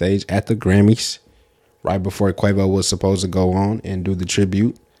 Offset backstage at the Grammys, right before Quavo was supposed to go on and do the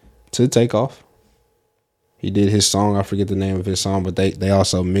tribute to Takeoff. He did his song. I forget the name of his song, but they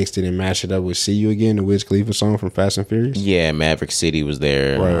also mixed it and mashed it up with "See You Again," the Wiz Khalifa song from Fast and Furious. Yeah, Maverick City was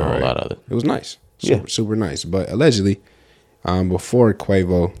there. And a whole lot of it. It was nice. Yeah. Super nice. But allegedly, before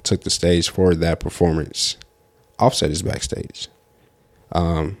Quavo took the stage for that performance, Offset is backstage.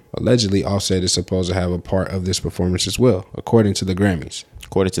 Allegedly, Offset is supposed to have a part of this performance as well, according to the Grammys.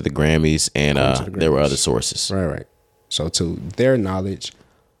 According to the Grammys, and there were other sources. Right. So to their knowledge,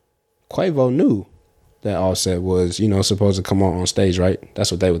 Quavo knew that Offset was, supposed to come on stage, right? That's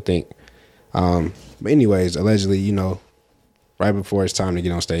what they would think. But anyways, allegedly, right before it's time to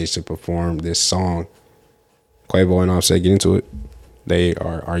get on stage to perform this song, Quavo and Offset get into it. They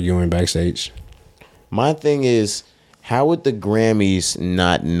are arguing backstage. My thing is, how would the Grammys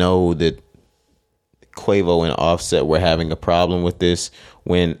not know that Quavo and Offset were having a problem with this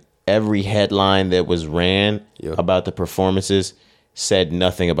when every headline that was ran about the performances said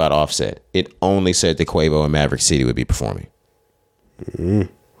nothing about Offset? It only said that Quavo and Maverick City would be performing. Maybe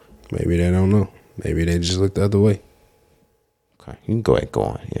they don't know. Maybe they just looked the other way. Okay, you can go ahead, go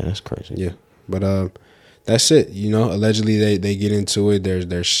on. Yeah, that's crazy. Yeah, but that's it. Allegedly they get into it.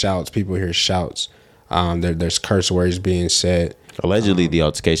 There's shouts. People hear shouts. There's curse words being said. Allegedly, the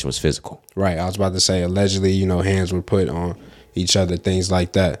altercation was physical. Right. I was about to say allegedly. Hands were put on each other, things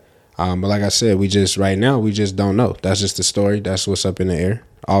like that. But like I said, we just don't know. That's just the story. That's what's up in the air.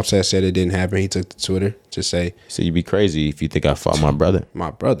 Offset said it didn't happen. He took to Twitter to say, So you'd be crazy if you think I fought my brother.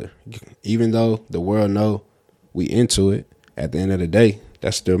 my brother. Even though the world know we into it, at the end of the day,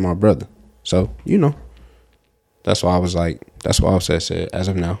 that's still my brother. So, that's why I was like, that's what Offset said. As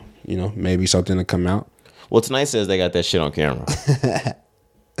of now, maybe something to come out. Well, tonight says they got that shit on camera.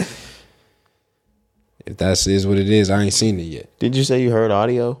 If that is what it is, I ain't seen it yet. Did you say you heard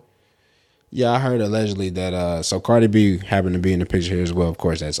audio? Yeah, I heard allegedly that so Cardi B happened to be in the picture here as well. Of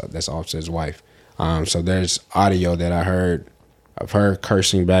course, that's Offset's wife. So there's audio that I heard of her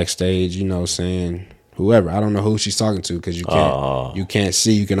cursing backstage. Saying whoever. I don't know who she's talking to because you can't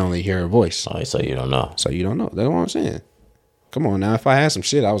see. You can only hear her voice. Oh, so you don't know. So you don't know. That's what I'm saying. Come on now. If I had some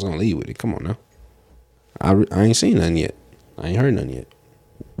shit, I was gonna leave with it. Come on now. I ain't seen nothing yet. I ain't heard nothing yet.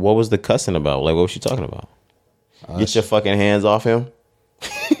 What was the cussing about? Like, what was she talking about? Get your fucking hands off him.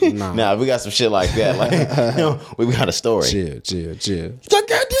 Nah, we got some shit like that. Like, we got a story. Chill. Get your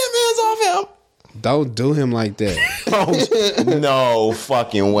goddamn hands off him. Don't do him like that. No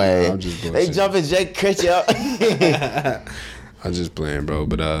fucking way. I'm just They bullshit. jumping Jake Critch up. I'm just playing, bro.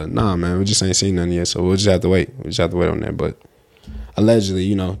 But nah, man, we just ain't seen nothing yet. So we'll just have to wait. We just have to wait on that. But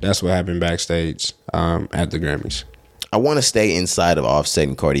allegedly, that's what happened backstage at the Grammys. I want to stay inside of Offset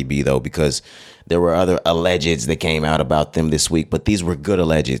and Cardi B, though, because there were other allegeds that came out about them this week, but these were good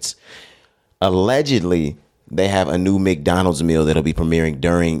allegeds. Allegedly, they have a new McDonald's meal that'll be premiering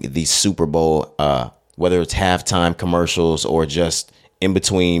during the Super Bowl, whether it's halftime commercials or just in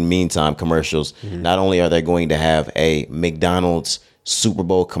between meantime commercials. Mm-hmm. Not only are they going to have a McDonald's Super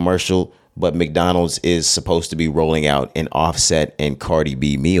Bowl commercial, but McDonald's is supposed to be rolling out an Offset and Cardi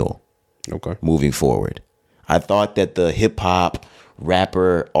B meal. Okay. Moving forward. I thought that the hip hop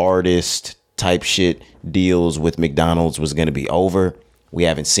rapper artist type shit deals with McDonald's was going to be over. We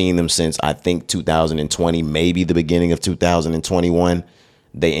haven't seen them since I think 2020, maybe the beginning of 2021.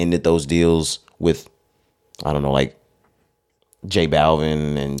 They ended those deals with, I don't know, like J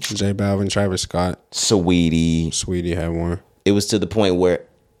Balvin, Travis Scott, Sweetie had one. It was to the point where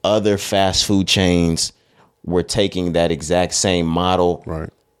other fast food chains were taking that exact same model, right,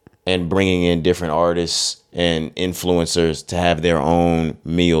 and bringing in different artists and influencers to have their own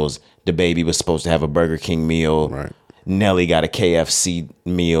meals. The Baby was supposed to have a Burger King meal. Right. Nelly got a KFC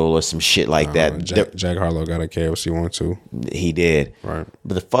meal or some shit like that. Jack Harlow got a KFC one too. He did. Right.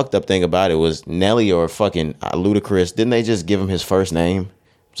 But the fucked up thing about it was Nelly or fucking Ludacris, didn't they just give him his first name?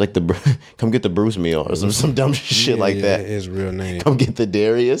 It's like come get the Bruce meal or some dumb shit like that. His real name. Come get the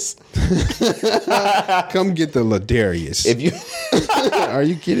Darius. Come get the Ladarius. If you Are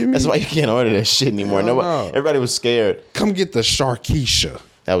you kidding me? That's why you can't order that shit anymore. No. Everybody was scared. Come get the Sharkeisha.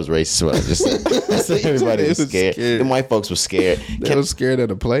 That was racist. What I just said. Everybody was scared. The white folks were scared. They was scared of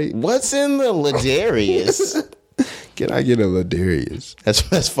the plate. What's in the Ladarius? Can I get a Ladarius?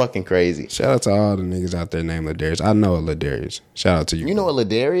 That's fucking crazy. Shout out to all the niggas out there named Ladarius. I know a Ladarius. Shout out to you. You know a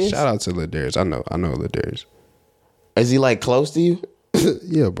Ladarius? Shout out to Ladarius. I know a Ladarius. Is he like close to you?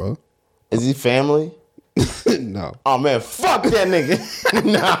 Yeah, bro. Is he family? No. Oh man, fuck that nigga.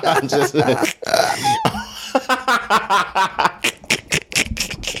 Nah, I'm just.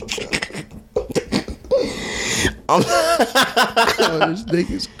 Oh, this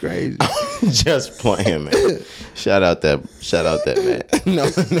nigga's crazy. Just playing, man. Shout out that man.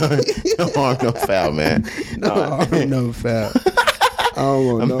 No harm, no foul, man. No harm, no foul. I don't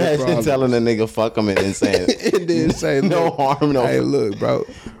want no Imagine problem. telling a nigga fuck him and then saying It did say no look, harm, no Hey, foul. look, bro.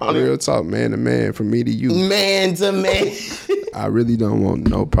 Real talk, man to man, from me to you. Man to man. I really don't want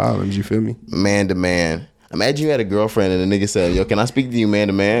no problems. You feel me? Man to man. Imagine you had a girlfriend and the nigga said, yo, can I speak to you man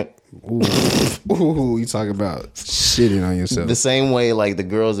to man? Ooh, you talk about shitting on yourself. The same way like the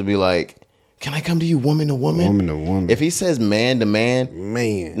girls would be like, can I come to you woman to woman? Woman to woman. If he says man to man,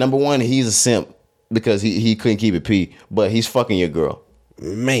 Man. number one, he's a simp because he couldn't keep it P, but he's fucking your girl.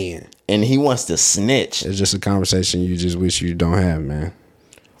 Man. And he wants to snitch. It's just a conversation you just wish you don't have, man.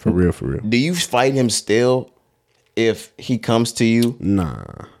 For real, for real. Do you fight him still if he comes to you? Nah.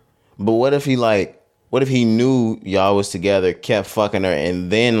 But what if he knew y'all was together, kept fucking her, and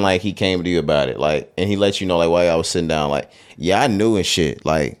then like he came to you about it, like, and he let you know like while y'all was sitting down, like, yeah, I knew and shit,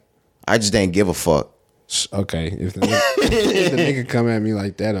 like, I just didn't give a fuck. Okay, if the nigga come at me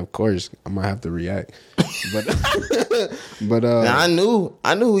like that, of course I'm gonna have to react. But Now, I knew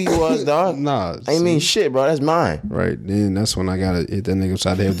who you was, dog. Nah, I ain't mean shit, bro. That's mine. right then that's when I gotta hit that nigga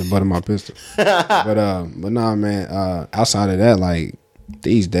upside the head with the butt of my pistol. but nah, man. Outside of that, like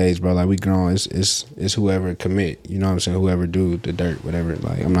these days, bro, like we grown. It's whoever commit. You know what I'm saying? Whoever do the dirt, whatever.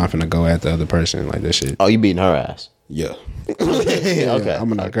 Like I'm not finna go at the other person like that shit. Oh, you beating her ass? Yeah. Okay. I'm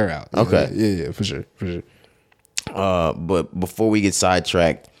gonna knock her out. Okay. Yeah, for sure. But before we get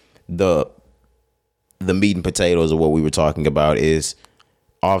sidetracked, the meat and potatoes of what we were talking about is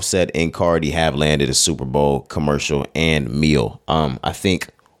Offset and Cardi have landed a Super Bowl commercial and meal. I think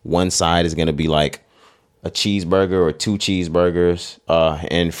one side is gonna be like a cheeseburger or 2 cheeseburgers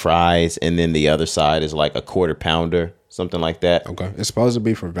and fries, and then the other side is like a quarter pounder, something like that. Okay. It's supposed to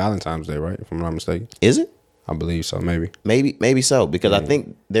be for Valentine's Day, right? If I'm not mistaken. Is it? I believe so, maybe. Maybe so, because I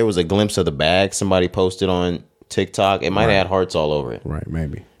think there was a glimpse of the bag somebody posted on TikTok. It might have had hearts all over it, Right,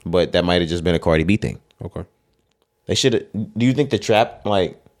 maybe. but that might have just been a Cardi B thing. Okay. They should have. Do you think the trap,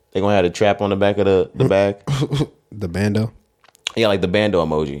 like, they're gonna have the trap on the back of the bag? The bando. Yeah, like the bando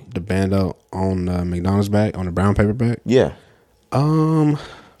emoji. The bando on the McDonald's bag, on the brown paper bag. Yeah.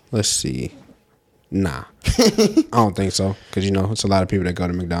 Let's see. Nah. I don't think so. Because, you know, it's a lot of people that go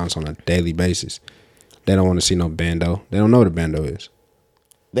to McDonald's on a daily basis. They don't want to see no bando. They don't know what a bando is.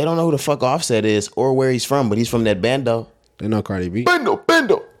 They don't know who the fuck Offset is or where he's from, but he's from that bando. They know Cardi B. Bando.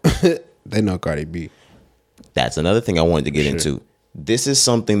 They know Cardi B. That's another thing I wanted to get into. This is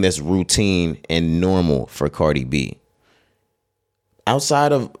something that's routine and normal for Cardi B.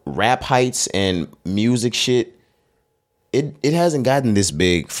 Outside of rap heights and music shit, it hasn't gotten this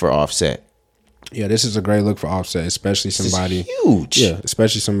big for Offset. Yeah, this is a great look for Offset, especially somebody It's huge. Yeah,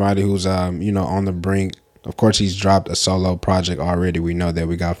 especially somebody who's you know, on the brink. Of course, he's dropped a solo project already. We know that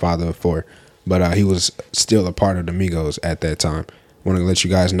we got Father of Four, but he was still a part of the Migos at that time. Want to let you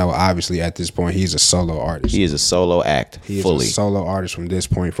guys know, obviously, at this point, he's a solo artist. He is a solo act, He fully. is a solo artist from this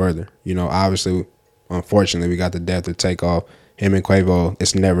point further. You know, obviously, unfortunately, we got the death of Takeoff. Him and Quavo,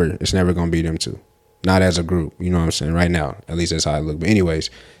 it's never gonna be them two. Not as a group. You know what I'm saying? Right now, at least that's how I look. But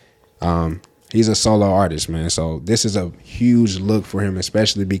anyways, he's a solo artist, man. So this is a huge look for him,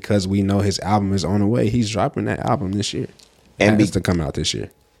 especially because we know his album is on the way. He's dropping that album this year. And It has to come out this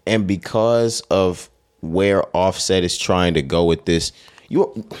year. And because of where Offset is trying to go with this,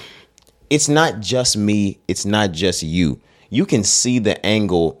 it's not just me, it's not just you. You can see the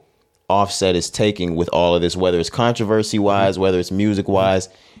angle Offset is taking with all of this, whether it's controversy wise, whether it's music wise.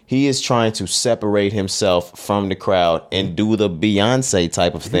 He is trying to separate himself from the crowd and do the Beyonce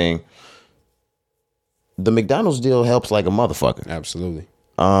type of thing. The McDonald's deal helps like a motherfucker. Absolutely.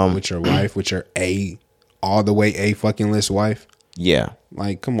 With your wife, with your all the way A fucking list wife. Yeah.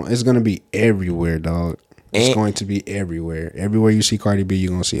 Like, come on, it's gonna be everywhere, dog. It's going to be everywhere. Everywhere you see Cardi B,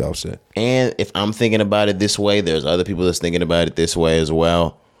 you're gonna see Offset. And if I'm thinking about it this way, there's other people that's thinking about it this way as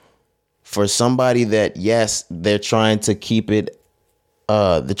well. For somebody that, yes, they're trying to keep it,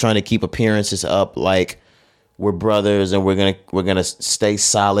 they're trying to keep appearances up, like we're brothers and we're gonna stay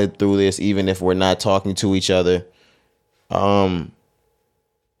solid through this, even if we're not talking to each other.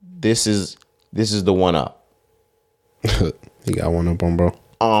 This is the one up. He got one up on bro.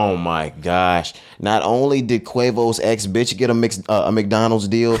 Oh my gosh! Not only did Quavo's ex bitch get a McDonald's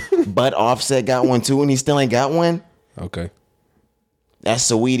deal, but Offset got one too, and he still ain't got one. Okay. That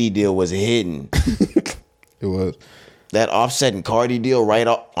Saweetie deal was hidden. It was. That Offset and Cardi deal right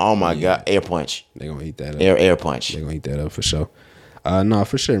off. Oh my god! Air punch. They gonna eat that up. Air punch. They gonna eat that up for sure. No,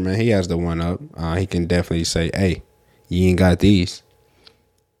 for sure, man. He has the one up. He can definitely say, "Hey, you ain't got these."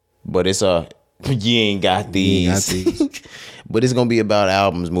 But it's you ain't got these. You ain't got these. But it's gonna be about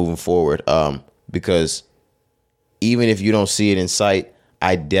albums moving forward. Because even if you don't see it in sight,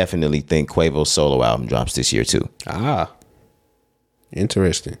 I definitely think Quavo's solo album drops this year too.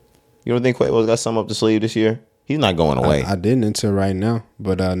 Interesting. You don't think Quavo's got something up the sleeve this year? He's not going away. I didn't until right now,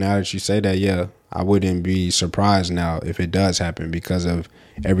 but now that you say that, yeah, I wouldn't be surprised now if it does happen because of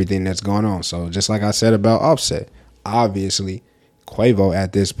everything that's going on. So just like I said about Offset, obviously Quavo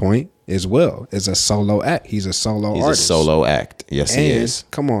at this point as well is a solo act. He's a solo He's artist. a solo act. Yes, he is.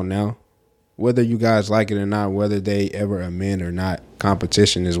 Come on now. Whether you guys like it or not, whether they ever amend or not,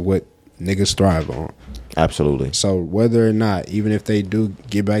 competition is what niggas thrive on. Absolutely. So whether or not, even if they do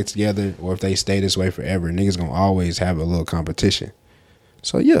get back together or if they stay this way forever, niggas gonna always have a little competition.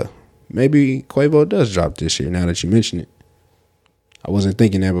 So yeah, maybe Quavo does drop this year now that you mention it. I wasn't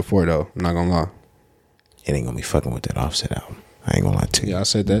thinking that before though, I'm not gonna lie. It ain't gonna be fucking with that Offset album. I ain't gonna lie to you. Yeah, I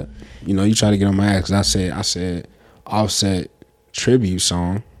said that. You know, you try to get on my ass 'cause I said Offset tribute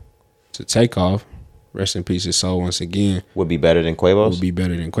song to Takeoff. Rest in peace, his soul once again. Would be better than Quavo's? Would be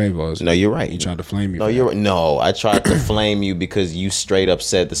better than Quavo's. No, you're right. You tried to flame me. No, for you're that. no. I tried to flame you because you straight up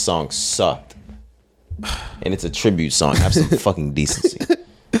said the song sucked, and it's a tribute song. Have some fucking decency.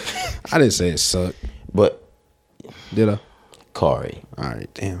 I didn't say it sucked. But Did I? Kari, All right,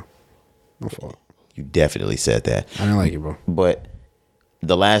 damn. My fault. you definitely said that. I didn't like it, bro. But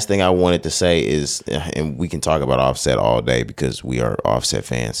the last thing I wanted to say is, and we can talk about Offset all day because we are Offset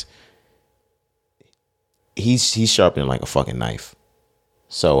fans. he's sharpening like a fucking knife.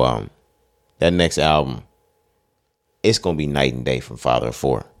 So that next album, it's gonna be night and day from Father of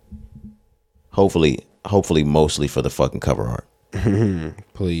Four. Hopefully mostly for the fucking cover art.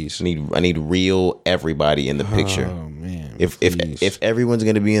 Please. I need real everybody in the picture. Oh man. If everyone's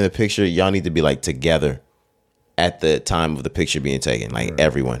gonna be in the picture, y'all need to be like together at the time of the picture being taken. Like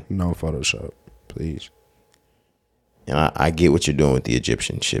everyone. No Photoshop, please. And I get what you're doing with the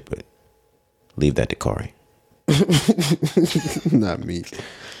Egyptian shit, but leave that to Kari. Not me.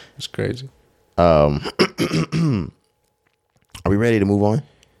 It's crazy. Are we ready to move on?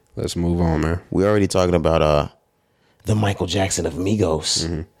 Let's move on, man. We're already talking about the Michael Jackson of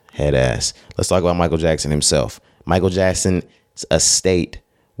Migos. Head ass. Let's talk about Michael Jackson himself. Michael Jackson's estate,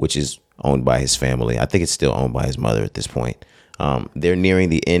 which is owned by his family. I think it's still owned by his mother at this point. They're nearing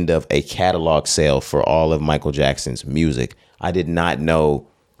the end of a catalog sale for all of Michael Jackson's music. I did not know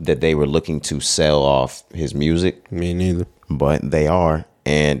that they were looking to sell off his music. Me neither. But they are,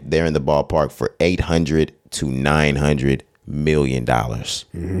 and they're in the ballpark for $800 to $900 million.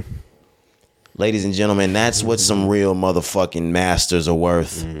 Ladies and gentlemen, that's what some real motherfucking masters are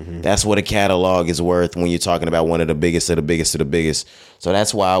worth. That's what a catalog is worth when you're talking about one of the biggest of the biggest of the biggest. So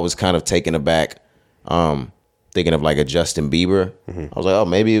that's why I was kind of taken aback, thinking of like a Justin Bieber. I was like, oh,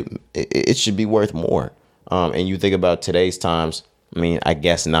 maybe it should be worth more. And you think about today's times, I mean, I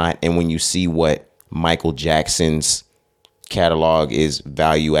guess not. And when you see what Michael Jackson's catalog is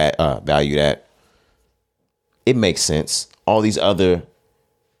valued at, it makes sense. All these other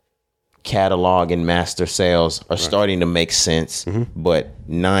catalog and master sales are starting to make sense, but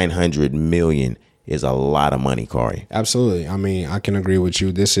 900 million is a lot of money, Kari. Absolutely. I mean, I can agree with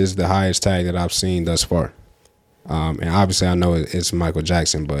you. This is the highest tag that I've seen thus far. And obviously I know it's Michael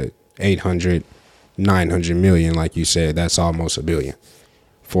Jackson, but 800, 900 million, like you said, that's almost $1 billion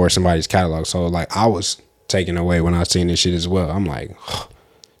for somebody's catalog. So like I was taken away when I seen this shit as well. I'm like,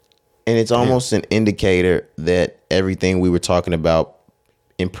 and it's almost an indicator that everything we were talking about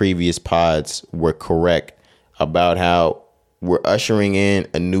in previous pods were correct about how we're ushering in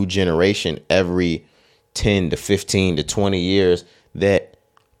a new generation every 10 to 15 to 20 years that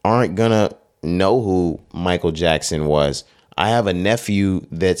aren't gonna know who Michael Jackson was. I have a nephew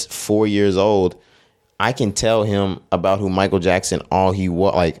that's 4 years old. I can tell him about who Michael Jackson all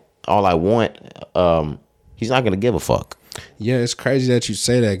I want. He's not gonna give a fuck. yeah, it's crazy that you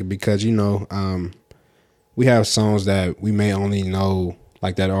say that because, you know, we have songs that we may only know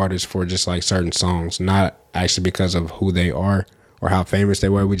like that artist for just like certain songs, not actually because of who they are or how famous they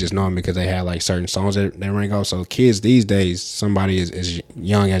were. We just know them because they had like certain songs that they ring off. So kids these days, somebody as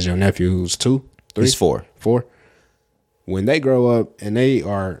young as your nephew who's 2, 3, He's 4. When they grow up and they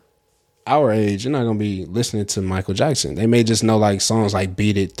are our age, you're not gonna be listening to Michael Jackson. They may just know like songs like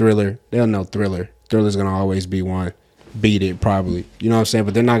Beat It, Thriller. They'll know Thriller. Thriller's gonna always be one. Beat It, probably. You know what I'm saying?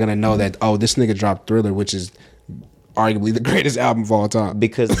 But they're not gonna know that, oh, this nigga dropped Thriller, which is arguably the greatest album of all time.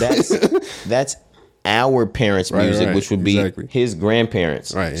 Because that's our parents' music, right, which would be exactly. his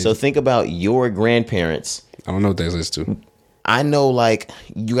grandparents. Right. So think about your grandparents. I don't know what they listen to. I know, like,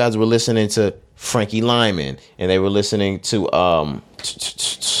 you guys were listening to Frankie Lyman, and they were listening to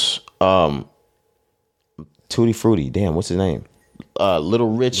Tutti Frutti. Damn, what's his name?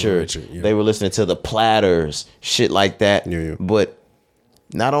 Little Richard. Yeah. They were listening to the Platters, shit like that. Yeah. But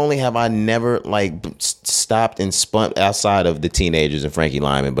not only have I never like stopped and spun outside of the Teenagers and Frankie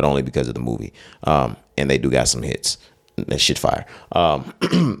Lyman, but only because of the movie. And they do got some hits. That shit fire.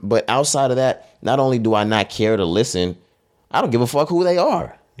 But outside of that, not only do I not care to listen, I don't give a fuck who they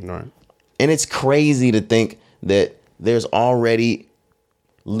are. Right. And it's crazy to think that there's already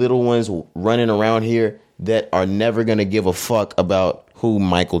little ones running around here that are never going to give a fuck about who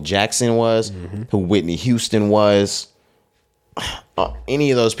Michael Jackson was, who Whitney Houston was,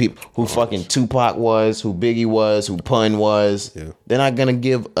 any of those people, who fucking Tupac was, who Biggie was, who Pun was. Yeah. They're not going to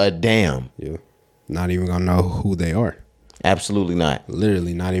give a damn. Yeah. Not even gonna know who they are. Absolutely not.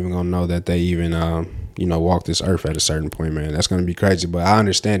 Literally not even gonna know that they even walk this earth at a certain point, man. That's gonna be crazy. But I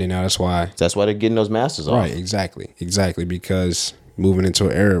understand it now. That's why They're getting those masters off. Right, exactly. Because moving into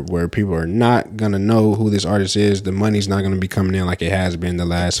an era where people are not gonna know who this artist is, the money's not gonna be coming in like it has been the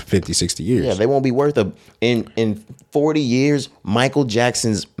last 50, 60 years. Yeah, they won't be worth in 40 years, Michael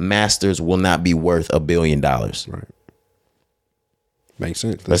Jackson's masters will not be worth $1 billion. Right. Makes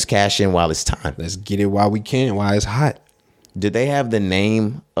sense. Let's cash in while it's time. Let's get it while we can, while it's hot. Did they have the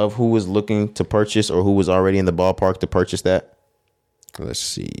name of who was looking to purchase or who was already in the ballpark to purchase that? Let's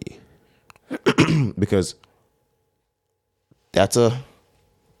see. Because it's a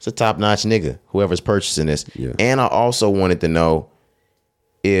top-notch nigga, whoever's purchasing this. Yeah. And I also wanted to know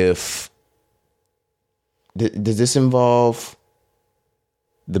if Does this involve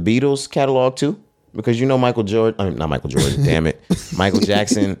the Beatles catalog too? Because you know Michael Jordan, not Michael Jordan, damn it, Michael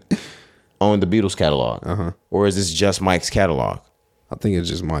Jackson owned the Beatles catalog, or is this just Mike's catalog? I think it's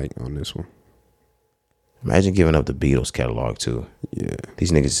just Mike on this one. Imagine giving up the Beatles catalog too. Yeah,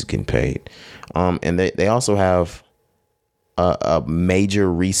 These niggas is getting paid. And they also have a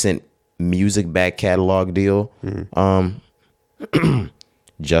major recent music back catalog deal.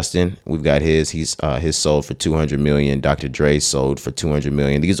 Justin, we've got his sold for 200 million. Dr. Dre sold for 200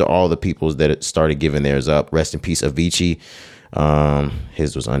 million. These are all the peoples that started giving theirs up. Rest in peace, Avicii.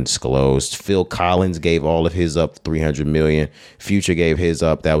 His was undisclosed. Phil Collins gave all of his up, 300 million. Future gave his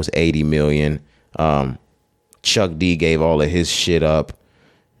up, that was 80 million. Chuck D gave all of his shit up.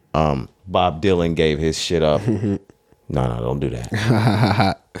 Bob Dylan gave his shit up. No, don't do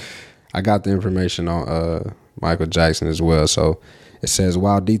that. I got the information on Michael Jackson as well. So it says,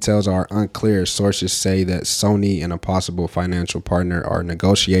 while details are unclear, sources say that Sony and a possible financial partner are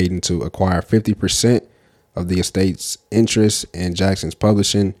negotiating to acquire 50% of the estate's interest in Jackson's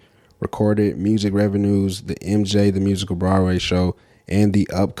publishing, recorded music revenues, the MJ the Musical Broadway show, and the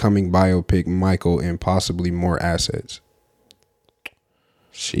upcoming biopic Michael, and possibly more assets.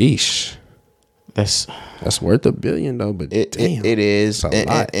 Sheesh. That's worth $1 billion though, but damn, it is,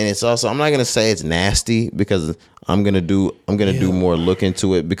 and it's also, I'm not gonna say it's nasty because I'm gonna do more look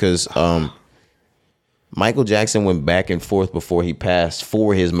into it because Michael Jackson went back and forth before he passed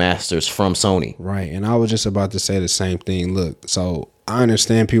for his masters from Sony. Right, and I was just about to say the same thing. Look, so I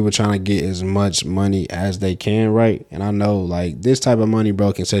understand people trying to get as much money as they can, right? And I know like this type of money,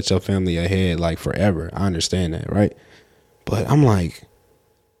 bro, can set your family ahead like forever. I understand that, right? But I'm like,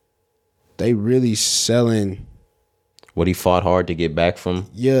 they really selling what he fought hard to get back from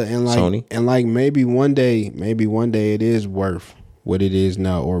and like Sony. And like maybe one day it is worth what it is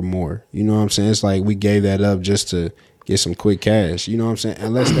now or more. You know what I'm saying? It's like we gave that up just to get some quick cash. You know what I'm saying?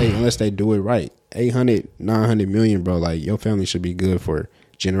 Unless they do it right. 800, 900 million, bro. Like your family should be good for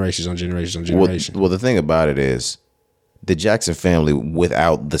generations on generations on generations. Well, the thing about it is, the Jackson family,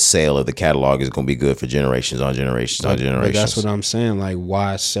 without the sale of the catalog, is going to be good for generations on generations on generations. But that's what I'm saying. Like,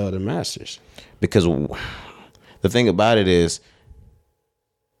 why sell the masters? Because the thing about it is,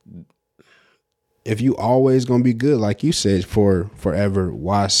 if you always going to be good, like you said, for forever,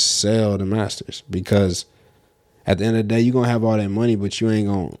 why sell the masters? Because at the end of the day, you're going to have all that money, but you ain't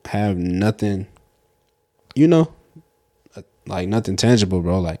going to have nothing, you know, like nothing tangible,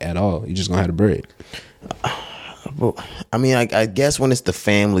 bro, like at all. You just going to have the bread. Well, I mean, I guess when it's the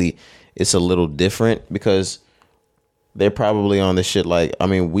family, it's a little different because they're probably on the shit like, I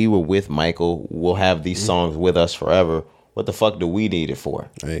mean, we were with Michael. We'll have these songs with us forever. What the fuck do we need it for?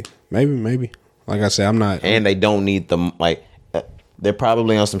 Hey, maybe. Like I said, I'm not. And they don't need them. Like, they're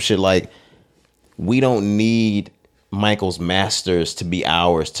probably on some shit like, we don't need Michael's masters to be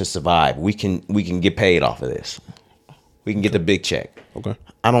ours to survive. We can get paid off of this. We can get the big check. Okay.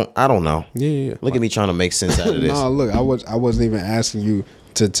 I don't know. Yeah. Look at me trying to make sense out of this. No, look, I wasn't even asking you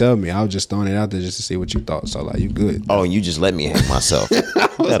to tell me. I was just throwing it out there just to see what you thought. So like, you good? Oh, and you just let me hate myself.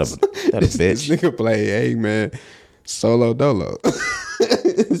 that a bitch. This nigga play Hangman solo dolo.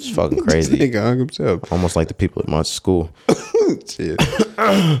 It's fucking crazy. This nigga hung himself. Almost like the people at my school. Shit.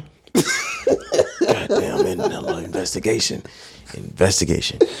 Goddamn, investigation.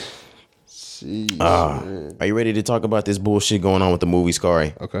 Are you ready to talk about this bullshit going on with the movie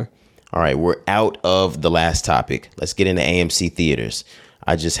Scary? Okay. All right, we're out of the last topic. Let's get into AMC theaters.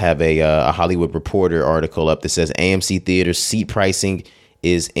 I just have a Hollywood Reporter article up that says AMC theaters seat pricing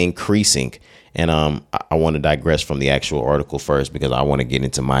is increasing. And I want to digress from the actual article first because I want to get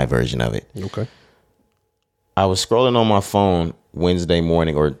into my version of it. Okay. I was scrolling on my phone Wednesday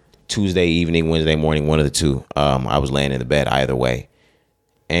morning or Tuesday evening, Wednesday morning, one of the two. I was laying in the bed either way.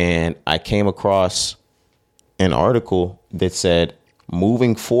 And I came across an article that said,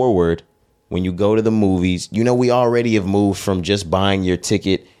 moving forward, when you go to the movies, you know, we already have moved from just buying your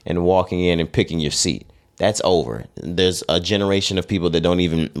ticket and walking in and picking your seat. That's over. There's a generation of people that don't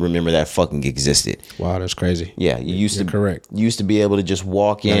even remember that fucking existed. Wow, that's crazy. Yeah, you're correct. You used to be able to just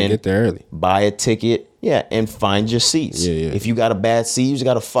walk in, get there early, buy a ticket, and find your seats. Yeah. If you got a bad seat, you just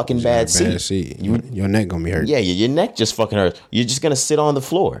got a fucking bad seat. Your neck gonna be hurt. Yeah, your neck just fucking hurts. You're just gonna sit on the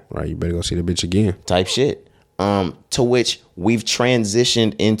floor. Right, you better go see the bitch again. Type shit. To which we've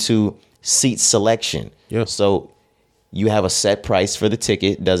transitioned into seat selection. Yeah. So you have a set price for the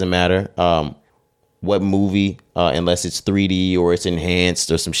ticket. Doesn't matter what movie, unless it's 3D or it's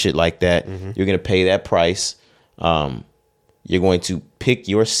enhanced or some shit like that. Mm-hmm. You're gonna pay that price. You're going to pick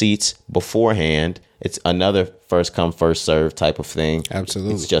your seats beforehand. It's another first come first serve type of thing.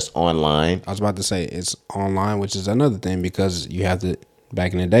 Absolutely. It's just online. I was about to say it's online, which is another thing because you have to.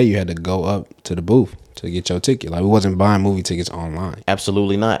 Back in the day, you had to go up to the booth to get your ticket. Like we wasn't buying movie tickets online.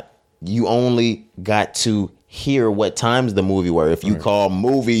 Absolutely not. You only got to hear what times the movie were if you call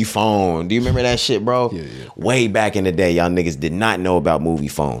movie phone. Do you remember that shit, bro? Yeah. Way back in the day, y'all niggas did not know about movie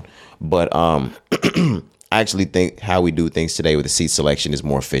phone. But I actually think how we do things today with the seat selection is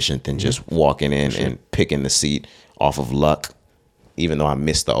more efficient than just walking in and picking the seat off of luck, even though I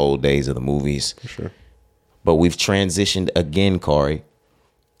miss the old days of the movies. For sure. But we've transitioned again, Corey.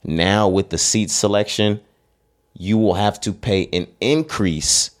 Now with the seat selection, you will have to pay an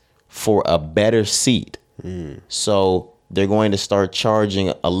increase for a better seat. So they're going to start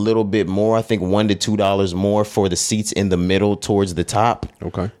charging a little bit more. I think $1 to $2 more for the seats in the middle towards the top.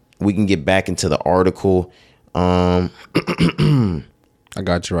 Okay. We can get back into the article. I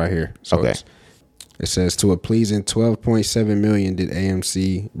got you right here. So Okay. it says, to a pleasing 12.7 million did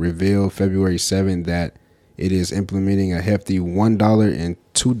AMC reveal February 7th that it is implementing a hefty $1 and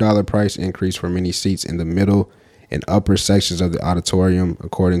 $2 price increase for many seats in the middle and upper sections of the auditorium,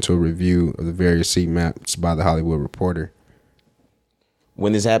 according to a review of the various seat maps by the Hollywood Reporter.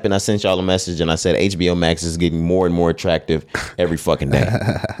 When this happened, I sent y'all a message and I said HBO Max is getting more and more attractive every fucking day.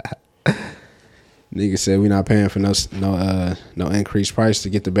 Nigga said we not paying for no increased price to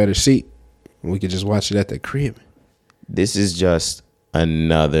get the better seat. We could just watch it at the crib. This is just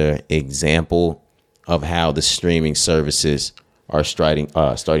another example of how the streaming services are starting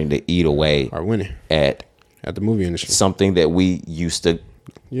to eat away Are winning at at the movie industry. something that we used to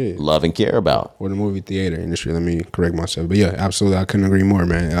Yeah. love and care about. Or the movie theater industry. Let me correct myself. But yeah, absolutely. I couldn't agree more,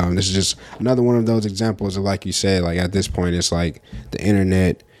 man. This is just another one of those examples of, like you said, like at this point, it's like the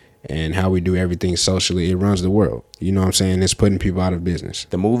internet and how we do everything socially. It runs the world. You know what I'm saying? It's putting people out of business.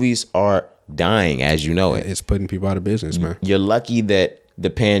 The movies are dying as you know it. It's putting people out of business, man. You're lucky that the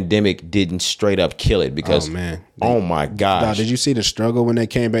pandemic didn't straight up kill it because, Oh, man. oh my gosh. Dog, did you see the struggle when they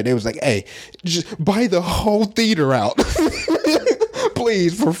came back? They was like, hey, just buy the whole theater out.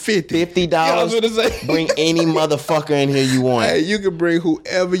 Please, for $50. $50. I was gonna say. Bring any motherfucker in here you want. Hey, you can bring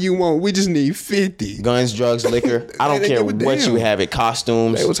whoever you want. We just need 50. Guns, drugs, liquor. I don't They care didn't give a what damn. you have it.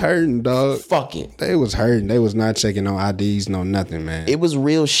 Costumes. They was hurting, dog. Fuck it. They was hurting. They was not checking no IDs, no nothing, man. It was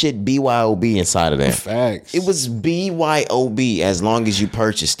real shit BYOB inside of there. Facts. It was BYOB as long as you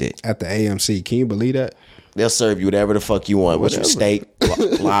purchased it. At the AMC. Can you believe that? They'll serve you whatever the fuck you want. What's your Whatever.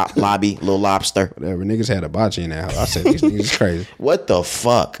 steak, lobby, little lobster. Whatever. Niggas had a bocce in that house. I said, these niggas is crazy. What the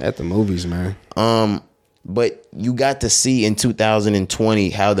fuck? At the movies, man. But you got to see in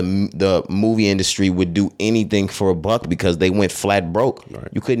 2020 how the movie industry would do anything for a buck because they went flat broke. Right.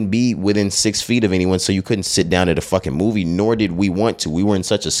 You couldn't be within 6 feet of anyone, so you couldn't sit down at a fucking movie, nor did we want to. We were in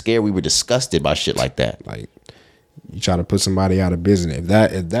such a scare. We were disgusted by shit like that. Like, you try to put somebody out of business.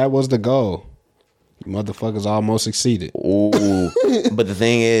 If that was the goal, you motherfuckers almost succeeded. Ooh. But the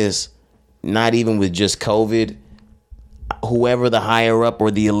thing is, not even with just COVID, whoever the higher up or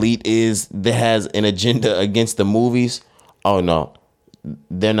the elite is that has an agenda against the movies, oh no,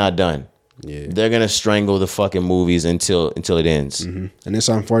 they're not done. Yeah. They're gonna strangle the fucking movies until it ends. And it's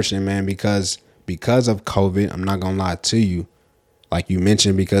unfortunate, man, because of COVID, I'm not gonna lie to you. Like you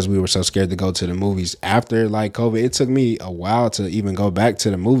mentioned, because we were so scared to go to the movies after like COVID, it took me a while to even go back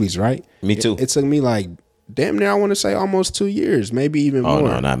to the movies, right? Me too. It took me like damn near, I want to say almost 2 years, maybe even more. Oh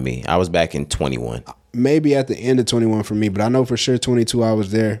no, not me. I was back in 21. Maybe at the end of 21 for me, but I know for sure 22 I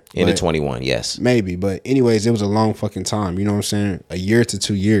was there. End of But 21, yes. maybe, but anyways, it was a long fucking time. You know what I'm saying? A year to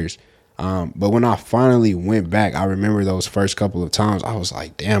 2 years. But when I finally went back, I remember those first couple of times. I was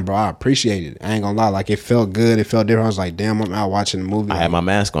like, damn, bro, I appreciate it. I ain't gonna lie. Like, it felt good. It felt different. I was like, damn, I'm out watching the movie. I had my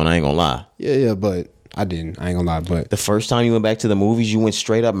mask on, I ain't gonna lie. Yeah, but I didn't. I ain't gonna lie. But The first time you went back to the movies, you went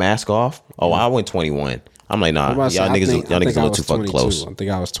straight up mask off? Oh, I went 21. I'm like, nah, I'm about to y'all say, I niggas think a I little was too fucking 22. close. I think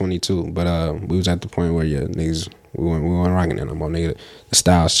I was 22, but we was at the point where niggas we weren't rocking it no more. Nigga, the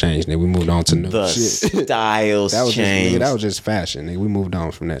styles changed. Nigga, we moved on to new The shit. styles That was just, changed. nigga, that was just fashion. Nigga, we moved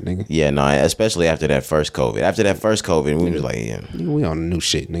on from that, nigga. Yeah, no, especially after that first COVID. After that first COVID, we was like, yeah. Nigga, we on the new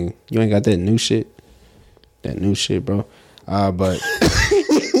shit, nigga. You ain't got that new shit. That new shit, bro. But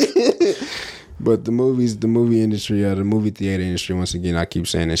but the movie industry, the movie theater industry, once again, I keep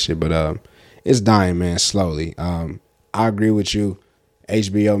saying this shit, but it's dying, man, slowly. I agree with you.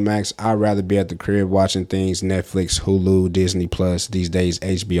 HBO Max, I'd rather be at the crib watching things, Netflix, Hulu, Disney Plus. These days,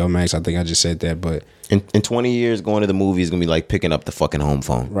 HBO Max, I think I just said that, but In 20 years, going to the movie is going to be like picking up the fucking home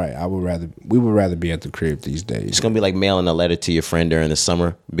phone. right, we would rather be at the crib these days. It's going to be like mailing a letter to your friend during the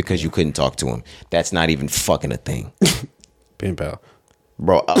summer because you couldn't talk to him. That's not even fucking a thing. Pen pal.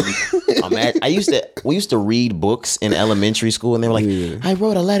 Bro, we used to read books in elementary school, and they were like, I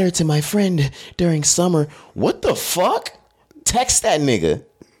wrote a letter to my friend during summer. What the fuck? Text that nigga.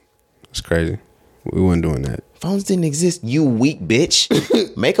 It's crazy. We weren't doing that. Phones didn't exist, you weak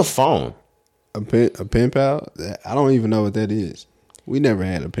bitch. Make a phone. A pen pal? I don't even know what that is. We never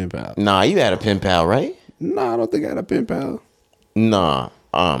had a pen pal. Nah, you had a pen pal, right? Nah, I don't think I had a pen pal. Nah,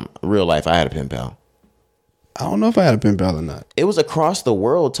 real life, I had a pen pal. I don't know if I had a pen pal or not. It was across the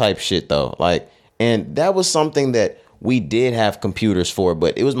world type shit though. Like, and that was something that we did have computers for,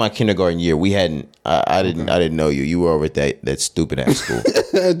 but it was my kindergarten year. We hadn't. I didn't know you. You were over at that stupid ass school.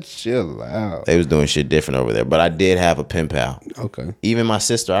 Chill out. They was doing shit different over there. But I did have a pen pal. Okay. Even my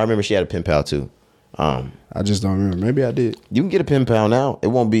sister, I remember she had a pen pal too. I just don't remember. Maybe I did. You can get a pen pal now. It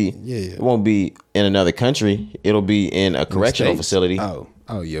won't be. Yeah. It won't be in another country. It'll be in a correctional facility.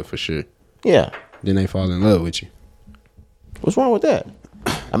 Oh yeah, for sure. Yeah. Then they fall in love with you. What's wrong with that?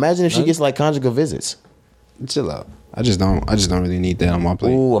 Imagine if she gets like conjugal visits. Chill out. I just don't really need that on my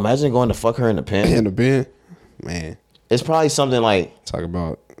plate. Ooh, imagine going to fuck her in the pen. In the pen, man. It's probably something like. Talk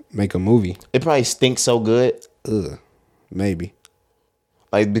about make a movie. It probably stinks so good. Ugh, maybe.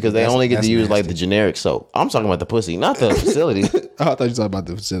 Like, because they only get to use like nasty. the generic soap. I'm talking about the pussy, not the facility. Oh, I thought you were talking about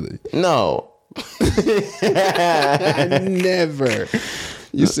the facility. No. Never.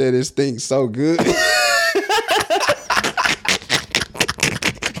 You said it stinks so good.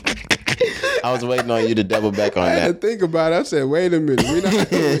 I was waiting on you to double back on I had to that. think about it. I said, wait a minute.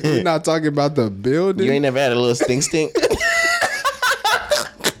 We're not talking about the building. You ain't never had a little stink?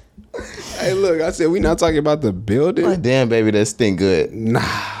 Hey, look, I said, we're not talking about the building. Like, damn, baby, that stink good. Nah.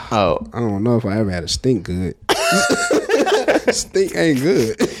 Oh, I don't know if I ever had a stink good. Stink ain't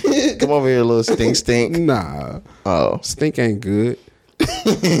good. come over here, little stink. Nah. Oh, Stink ain't good.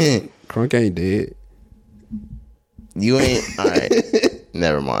 Crunk ain't dead. you ain't. All right,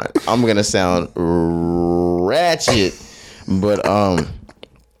 never mind. I'm gonna sound ratchet, but I'm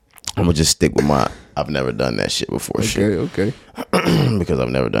gonna just stick with my. I've never done that shit before. Okay. Because I've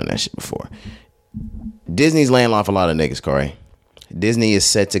never done that shit before. Disney's laying off a lot of niggas, Corey. Disney is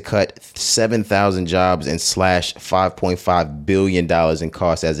set to cut 7,000 jobs and slash $5.5 billion in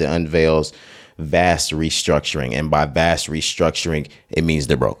costs as it unveils vast restructuring. And by vast restructuring, it means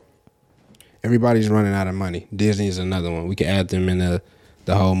they're broke. Everybody's running out of money. Disney is another one. We can add them in the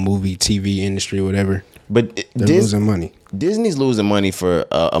whole movie, TV industry, whatever. But They're losing money. Disney's losing money for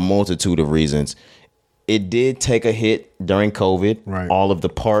a multitude of reasons. It did take a hit during COVID. Right. All of the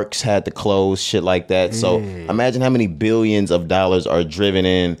parks had to close, shit like that. So imagine how many billions of dollars are driven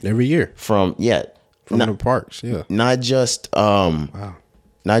in Every year. from The parks, yeah. not just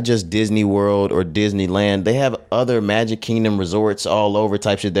Disney World or Disneyland. They have other Magic Kingdom resorts all over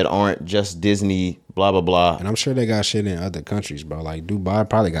type shit that aren't just Disney, blah, blah, blah. And I'm sure they got shit in other countries, bro. Like Dubai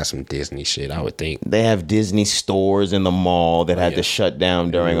probably got some Disney shit, I would think. They have Disney stores in the mall that had yeah. to shut down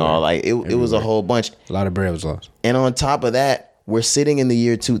during all. Like it was a whole bunch. A lot of bread was lost. And on top of that, we're sitting in the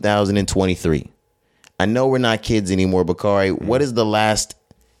year 2023. I know we're not kids anymore, but Kari, what is the last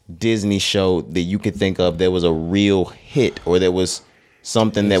Disney show that you could think of that was a real hit or that was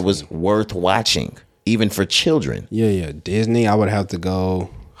something that was worth watching, even for children? Yeah. Disney, I would have to go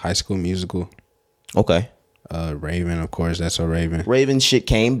High School Musical. Okay. Raven, of course. That's a Raven. Raven shit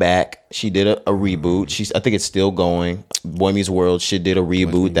came back. She did a reboot. I think it's still going. Boy Meets World shit did a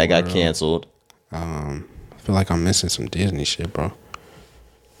reboot that got canceled. I feel like I'm missing some Disney shit, bro.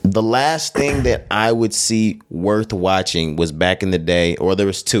 The last thing that I would see worth watching was back in the day, or there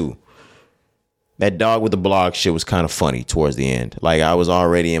was two. That Dog with the Blog shit was kind of funny towards the end. Like, I was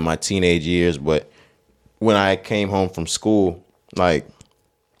already in my teenage years, but when I came home from school, like,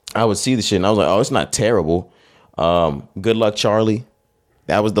 I would see the shit and I was like, oh, it's not terrible. Good Luck Charlie.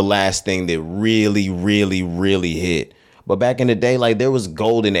 That was the last thing that really, really, really hit. But back in the day, like, there was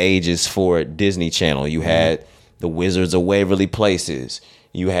golden ages for Disney Channel. You had The Wizards of Waverly Places.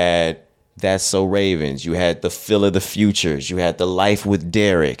 You had That's So Ravens. You had The Phil of the Futures. You had The Life with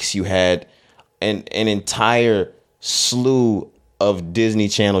Derricks. You had an entire slew of Disney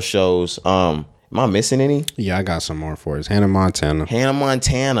Channel shows. Am I missing any? Yeah, I got some more for us. Hannah Montana.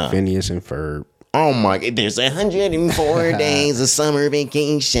 Phineas and Ferb. Oh my God, there's 104 days of summer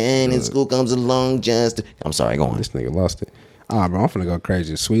vacation and school comes along just. I'm sorry, go on. This nigga lost it. Bro, I'm finna go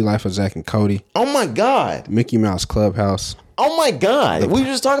crazy. Sweet Life of Zack and Cody. Oh my God. Mickey Mouse Clubhouse. Oh my God. We were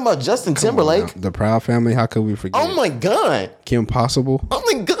just talking about Justin Timberlake. The Proud Family. How could we forget? Oh my God. Kim Possible. Oh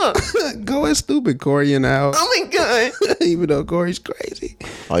my God. Going stupid, Corey in the house. Oh my God. Even though Corey's crazy.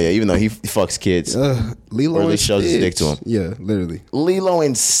 Oh yeah, even though he fucks kids. Lilo Or at and least shows his Stitch. dick to him. Yeah, literally. Lilo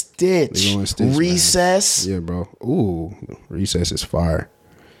and Stitch. Lilo and Stitch, man. Recess. Yeah, bro. Ooh, Recess is fire.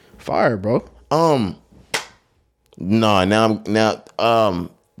 Fire, bro. No,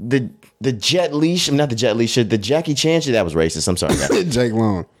 the Jet Li, not the Jet Li shit, the Jackie Chan shit, that was racist. I'm sorry, guys. Jake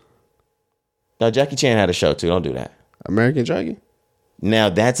Long. No, Jackie Chan had a show too. Don't do that. American Dragon? Now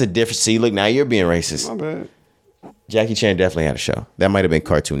that's a different. See, look, now you're being racist. My bad. Jackie Chan definitely had a show. That might have been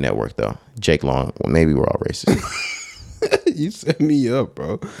Cartoon Network though. Jake Long. Well, maybe we're all racist. You set me up,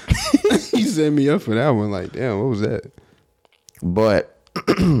 bro. You set me up for that one. Like, damn, what was that? But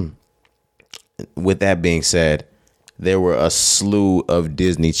with that being said, there were a slew of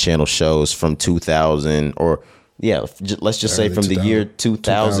Disney Channel shows from 2000 or let's just say Early from the 2000, year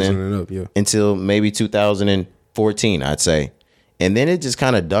 2000 and up, yeah. until maybe 2014, I'd say. And then it just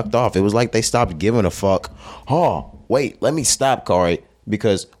kind of ducked off. It was like they stopped giving a fuck. Oh, wait, let me stop, Corey,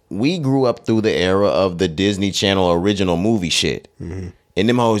 because we grew up through the era of the Disney Channel original movie shit. Mm-hmm. And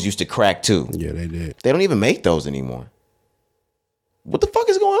them hoes used to crack too. Yeah, they did. They don't even make those anymore. What the fuck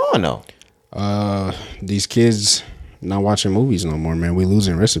is going on though? These kids not watching movies no more, man. We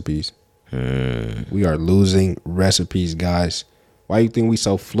losing recipes. We are losing recipes, guys. Why do you think we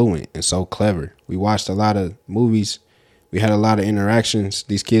so fluent and so clever? We watched a lot of movies. We had a lot of interactions.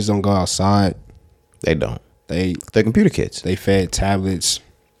 These kids don't go outside. They don't. They're computer kids. They fed tablets.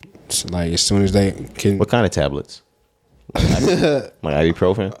 It's like as soon as they can. What kind of tablets? Like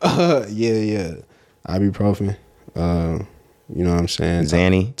ibuprofen? Yeah. Ibuprofen. You know what I'm saying?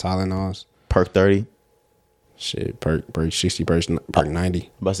 Xanny. Tylenols. Perk 30. Shit, perk 60, perk 90. I'm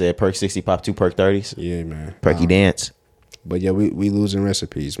about to say perk 60, pop 2 perk 30s. Yeah, man. Perky dance. But yeah, we losing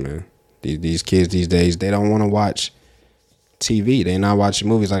recipes, man. These kids these days, they don't want to watch TV. They not watching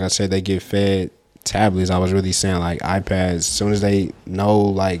movies. Like I said, they get fed tablets. I was really saying like iPads. As soon as they know,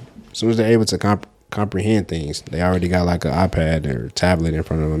 like, as soon as they're able to comprehend things, they already got like an iPad or tablet in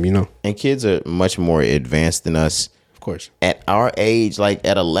front of them, you know? And kids are much more advanced than us. Of course. At our age, like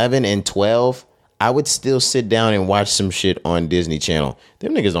at 11 and 12, I would still sit down and watch some shit on Disney Channel.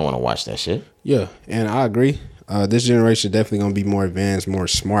 Them niggas don't want to watch that shit. Yeah, and I agree. This generation definitely gonna be more advanced, more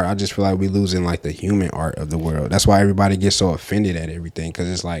smart. I just feel like we losing like the human art of the world. That's why everybody gets so offended at everything, because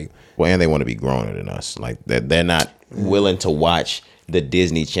it's like, well, and they want to be growner than us. Like they're not willing to watch the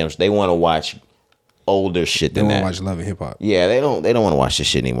Disney channels. They want to watch older shit they than want to that. watch Love and Hip Hop. Yeah, they don't want to watch this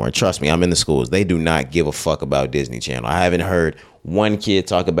shit anymore. Trust me, I'm in the schools. They do not give a fuck about Disney Channel. I haven't heard one kid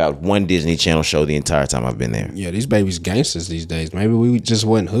talk about one Disney Channel show the entire time I've been there. Yeah, these babies gangsters these days. Maybe we just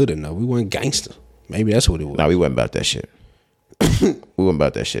wasn't hood enough. We weren't gangster. Maybe that's what it was. No, we wasn't about that shit. We wasn't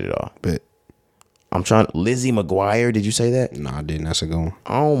about that shit at all. But I'm trying. Lizzie McGuire, did you say that? no, I didn't. That's a good one.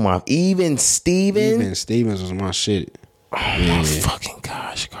 Oh my! Even Steven. Even Stevens was my shit. Oh my fucking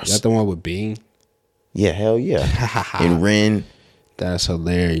gosh! Is that the one with Bean? Yeah, hell yeah. And Ren. That's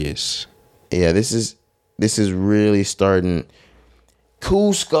hilarious. Yeah, this is really starting.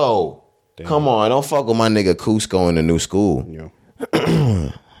 Cusco. Damn. Come on, don't fuck with my nigga Cusco in the new school. Yeah.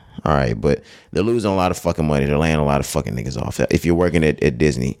 All right, but they're losing a lot of fucking money. They're laying a lot of fucking niggas off. If you're working at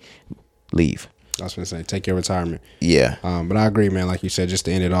Disney, leave. I was gonna say, take your retirement. Yeah. But I agree, man. Like you said, just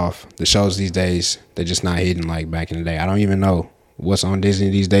to end it off, the shows these days, they're just not hitting like back in the day. I don't even know what's on Disney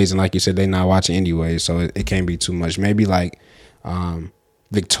these days, and like you said, they not watching anyway, so it can't be too much. Maybe like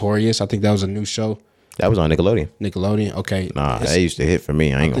Victorious. I think that was a new show. That was on Nickelodeon. Nickelodeon. Okay. Nah, that used to hit for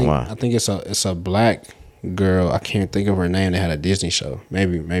me. I ain't gonna lie. I think it's a black girl. I can't think of her name that had a Disney show.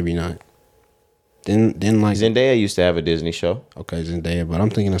 Maybe not. Then like Zendaya used to have a Disney show. Okay, Zendaya, but I'm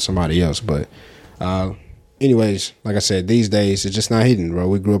thinking of somebody else. But anyways, like I said, these days it's just not hitting, bro.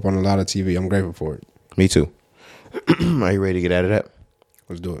 We grew up on a lot of TV. I'm grateful for it. Me too. Are you ready to get out of that?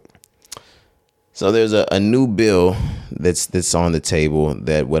 Let's do it. So there's a new bill that's on the table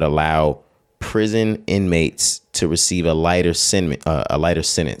that would allow prison inmates to receive a lighter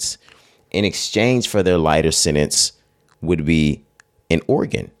sentence. In exchange for their lighter sentence would be an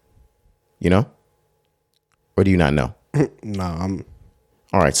organ. You know? Or do you not know? No, I'm.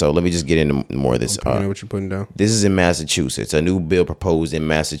 All right, so let me just get into more of this. What you're putting down? This is in Massachusetts. A new bill proposed in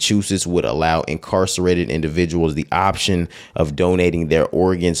Massachusetts would allow incarcerated individuals the option of donating their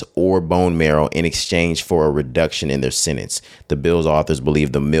organs or bone marrow in exchange for a reduction in their sentence. The bill's authors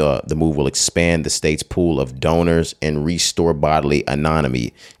believe the move will expand the state's pool of donors and restore bodily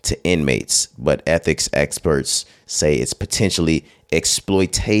autonomy to inmates. But ethics experts say it's potentially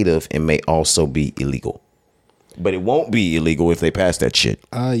exploitative and may also be illegal. But it won't be illegal if they pass that shit.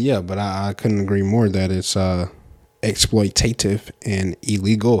 Yeah, but I couldn't agree more that it's exploitative and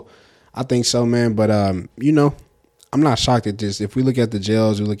illegal. I think so, man. But you know, I'm not shocked at this. If we look at the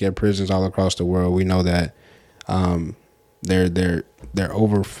jails, we look at prisons all across the world, we know that they're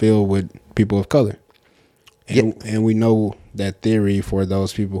overfilled with people of color. And we know that theory for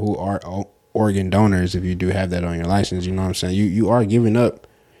those people who are organ donors, if you do have that on your license, you know what I'm saying? You are giving up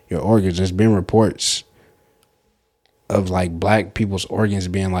your organs. There's been reports of like black people's organs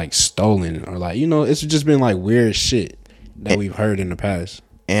being like stolen or like, you know, it's just been like weird shit that we've heard in the past.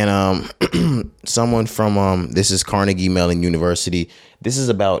 And someone from this is Carnegie Mellon University. This is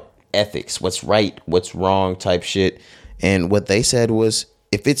about ethics, what's right, what's wrong type shit. And what they said was,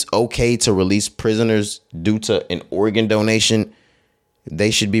 if it's okay to release prisoners due to an organ donation, they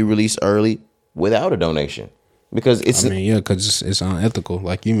should be released early without a donation. Because because it's unethical,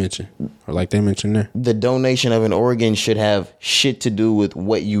 like you mentioned, or like they mentioned there. The donation of an organ should have shit to do with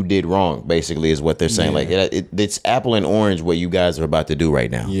what you did wrong, basically, is what they're saying. Yeah. Like, it's apple and orange what you guys are about to do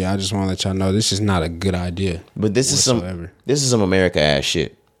right now. Yeah, I just want to let y'all know this is not a good idea. But this is some America ass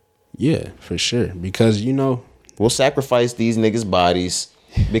shit. Yeah, for sure. Because, you know, we'll sacrifice these niggas' bodies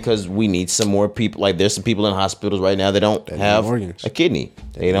because we need some more people. Like, there's some people in hospitals right now that don't have a kidney.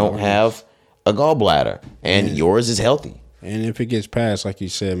 They don't have a gallbladder, and yours is healthy. And if it gets passed, like you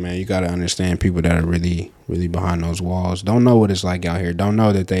said, man, you got to understand people that are really, really behind those walls don't know what it's like out here. Don't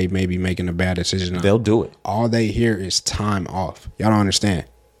know that they may be making a bad decision. They'll do it. All they hear is time off. Y'all don't understand.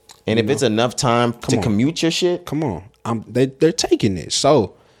 And if it's enough time to commute your shit, come on, they're taking it.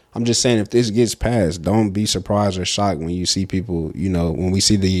 So I'm just saying, if this gets passed, don't be surprised or shocked when you see people, you know, when we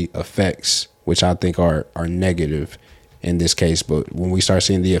see the effects, which I think are negative in this case. But when we start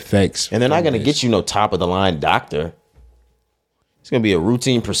seeing the effects, and they're not going to get you no top of the line doctor. It's going to be a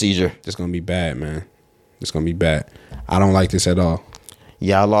routine procedure. It's going to be bad, man. It's going to be bad. I don't like this at all.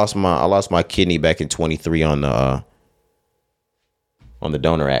 Yeah, I lost my kidney back in 23 on the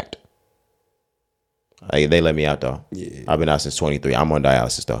Donor Act. They let me out though. Yeah. I've been out since 23. I'm on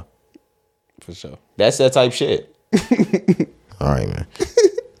dialysis though. For sure. That's that type shit. All right, man.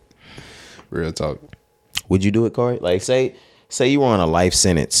 Real talk. Would you do it, Corey? Like, say you were on a life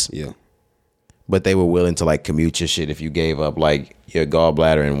sentence. Yeah. But they were willing to like commute your shit if you gave up like your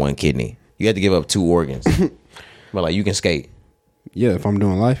gallbladder and one kidney. You had to give up 2 organs. But like you can skate. Yeah, if I'm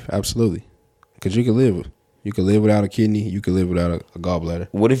doing life, absolutely. Because you can live. You can live without a kidney. You can live without a gallbladder.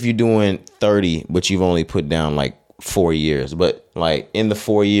 What if you're doing 30, but you've only put down like 4 years? But like in the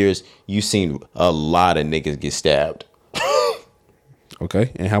 4 years, you've seen a lot of niggas get stabbed.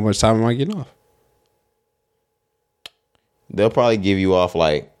 Okay, and how much time am I getting off? They'll probably give you off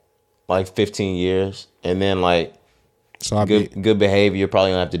like 15 years, and then like good behavior. You're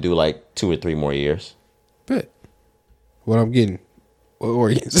probably gonna have to do like 2 or 3 more years. Bet. What I'm getting? What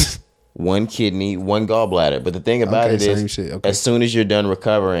organs? 1 kidney, 1 gallbladder. But the thing about it is, as soon as you're done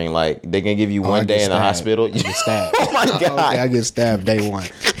recovering, like they can give you 1 day in the hospital. You get stabbed. Oh my god! Okay, I get stabbed day 1.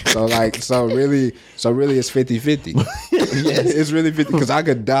 So really, it's 50-50. Yes, it's really 50 because I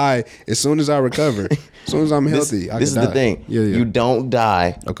could die as soon as I recover. As soon as I'm healthy, this is the thing. Yeah. You don't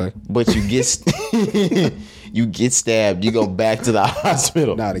die. Okay, but you get you get stabbed. You go back to the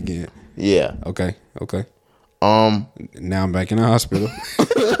hospital. Not again. Yeah. Okay. Now I'm back in the hospital.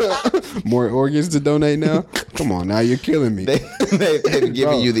 More organs to donate now? Come on, now you're killing me. They've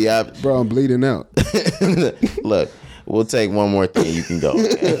given you the option. Bro, I'm bleeding out. Look, we'll take one more thing. You can go.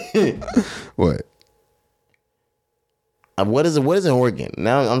 What? What is an organ?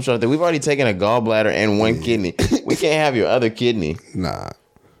 Now I'm trying to think. We've already taken a gallbladder and 1 kidney. We can't have your other kidney. Nah.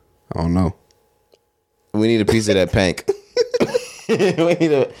 I don't know. We need a piece of that pank. we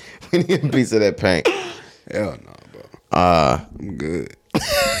need a piece of that pank. Hell no, bro. I'm good.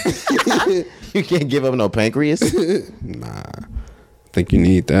 You can't give up no pancreas? Nah. I think you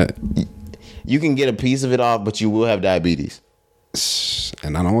need that. You can get a piece of it off, but you will have diabetes.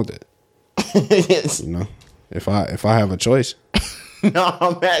 And I don't want that. Yes. You know, if I have a choice. No,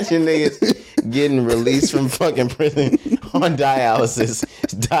 imagine niggas getting released from fucking prison on dialysis,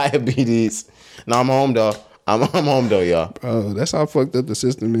 diabetes. No, I'm home though. I'm home though, y'all. Bro, that's how fucked up the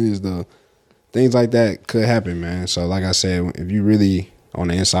system is though. Things like that could happen, man. So like I said, if you really on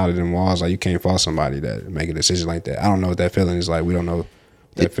the inside of them walls, like you can't fault somebody that make a decision like that. I don't know what that feeling is like. We don't know what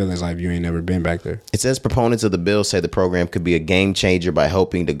that feeling is like if you ain't never been back there. It says proponents of the bill say the program could be a game changer by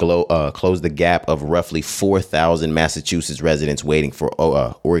helping to close the gap of roughly 4,000 Massachusetts residents waiting for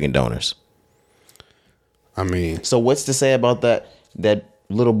organ donors. I mean, so what's to say about that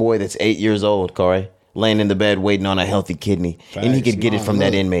little boy that's 8 years old, Corey? laying in the bed waiting on a healthy kidney, and he Facts. could get it Nah, from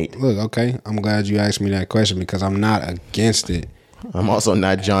that inmate. Look, okay, I'm glad you asked me that question because I'm not against it I'm also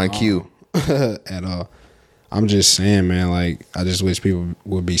not John Q. at all. I'm just saying, man, like, I just wish people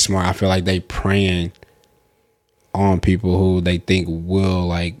would be smart. I feel like they preying on people who they think will,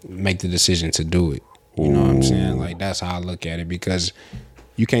 like, make the decision to do it. You know what I'm saying? Like, that's how I look at it, because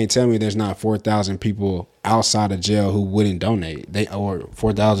you can't tell me there's not 4,000 people outside of jail who wouldn't donate. Or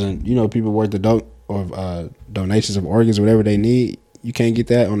 4,000, people worth of donations of organs or whatever they need. You can't get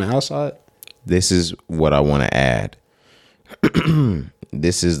that on the outside. This is what I want to add.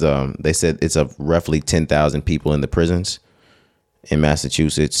 This is they said it's of roughly 10,000 people in the prisons in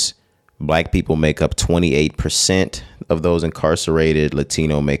Massachusetts. Black people make up 28% of those incarcerated.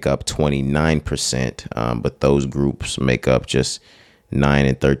 Latino make up 29%. But those groups make up just 9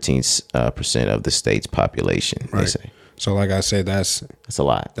 and 13% of the state's population. Right. They say. So, like I said, that's a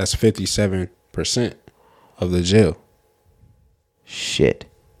lot. That's 57% of the jail. Shit.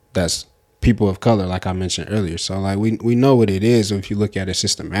 That's people of color, like I mentioned earlier. So, like, we know what it is. If you look at it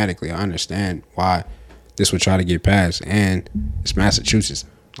systematically, I understand why this would try to get passed. And it's Massachusetts.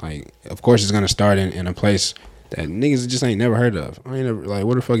 Like, of course, it's gonna start in a place that niggas just ain't never heard of. I ain't never, like,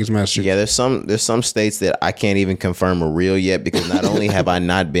 what the fuck is Massachusetts? Yeah, there's some states that I can't even confirm are real yet, because not only have I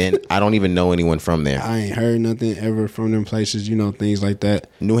not been, I don't even know anyone from there. I ain't heard nothing ever from them places. Things like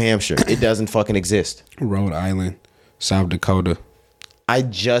that. New Hampshire, it doesn't fucking exist. Rhode Island, South Dakota.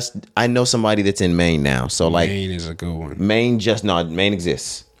 I know somebody that's in Maine now. So like Maine is a good one. Maine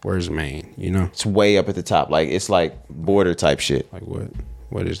exists. Where's Maine? It's way up at the top. Like it's like border type shit. Like what?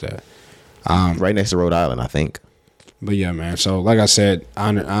 What is that? Right next to Rhode Island, I think. But yeah, man. So like I said,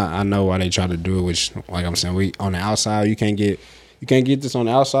 I know why they try to do it. Which, like I'm saying, we on the outside, you can't get this on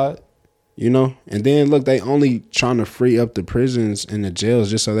the outside. And then look, they only trying to free up the prisons and the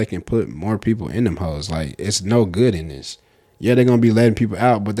jails just so they can put more people in them hoes. Like, it's no good in this. Yeah, they're gonna be letting people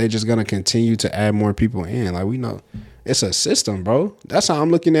out, but they're just gonna continue to add more people in. Like, we know it's a system, bro. That's how I'm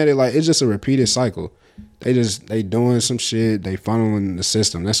looking at it. Like, it's just a repeated cycle. They doing some shit. They funneling the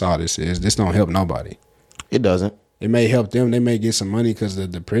system. That's all this is. This don't help nobody. It doesn't. It may help them. They may get some money because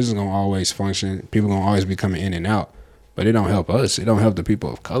the prison's gonna always function. People gonna always be coming in and out. But it don't help us. It don't help the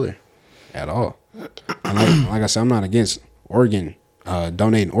people of color at all. And like I said, I'm not against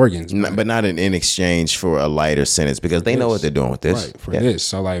donating organs, but not in exchange for a lighter sentence, because they know what they're doing with this. Right, for this.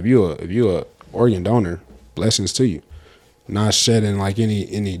 So like, if you a organ donor, blessings to you. Not shedding like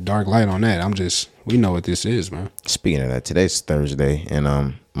any dark light on that. We know what this is, man. Speaking of that, today's Thursday,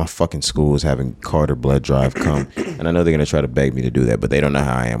 and my fucking school is having Carter blood drive come, and I know they're gonna try to beg me to do that, but they don't know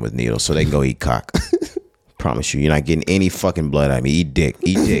how I am with needles, so they can go eat cock. Promise you, you're not getting any fucking blood out of me. Eat dick,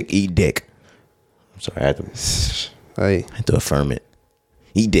 eat dick. I'm sorry, I had to affirm it.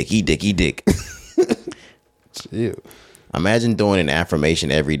 Eat dick. Ew. Imagine doing an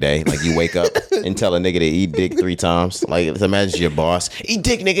affirmation every day. Like, you wake up and tell a nigga to eat dick 3 times. Like, imagine your boss. Eat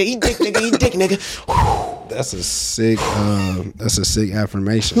dick, nigga. Eat dick, nigga. Eat dick, nigga. That's a sick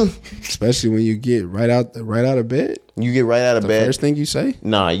affirmation. Especially when you get right out of bed. You get right out of bed. First thing you say?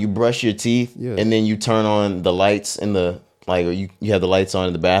 Nah, you brush your teeth, and then you turn on the lights in the, like, or you have the lights on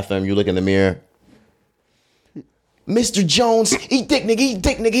in the bathroom. You look in the mirror. Mr. Jones, eat dick, nigga. Eat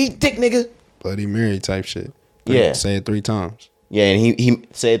dick, nigga. Eat dick, nigga. Bloody Mary type shit. Yeah. Say it 3 times. Yeah, and he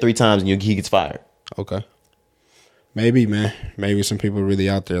say it 3 times, and he gets fired. Okay. Maybe, man. Maybe some people really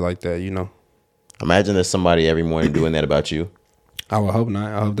out there like that, Imagine there's somebody every morning doing that about you. I would hope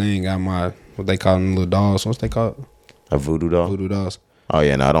not. I hope they ain't got what they call them little dolls. What's they called? A voodoo doll? Voodoo dolls. Oh,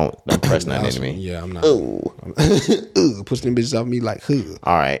 yeah, no, don't press nothing into me. Yeah, I'm not. Ooh. Push them bitches off me like, huh.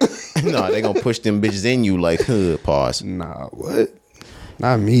 All right. No, they gonna push them bitches in you like, huh, pause. Nah, what?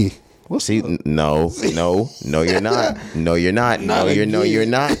 Not me. See, no, you're not. No, you're not. No, you're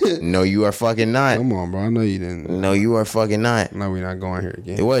not. No, you are fucking not. Come on, bro. I know you didn't. No, you are fucking not. No, we're not going here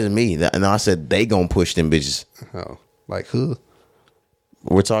again. It wasn't me. No, I said they gonna push them bitches. Oh, like who?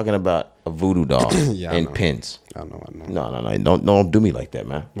 We're talking about a voodoo doll Yeah, and pins. I know. No. Don't do me like that,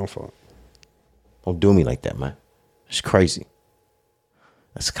 man. No fault. Don't do me like that, man. It's crazy.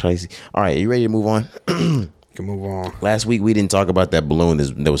 That's crazy. All right, you ready to move on? Can move on. Last week we didn't talk about that balloon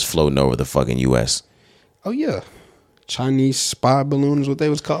that was floating over the fucking U.S. Oh yeah, Chinese spy balloon is what they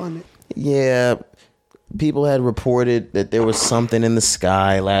was calling it. Yeah, people had reported that there was something in the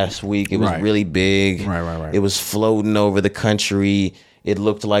sky last week. It was really big. Right. It was floating over the country. It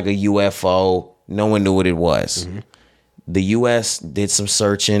looked like a UFO. No one knew what it was. Mm-hmm. The U.S. did some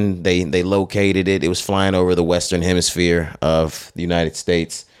searching. They located it. It was flying over the western hemisphere of the United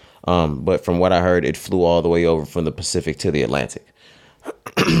States. But from what I heard, it flew all the way over from the Pacific to the Atlantic.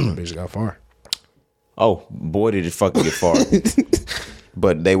 Bitch got far. Oh, boy, did it fucking get far.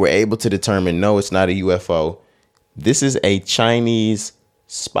 But they were able to determine, no, it's not a UFO. This is a Chinese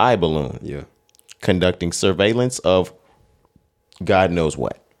spy balloon. Yeah. Conducting surveillance of God knows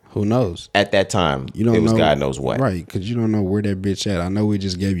what. Who knows? At that time, You don't it was know, God knows what. Right, because you don't know where that bitch at. I know we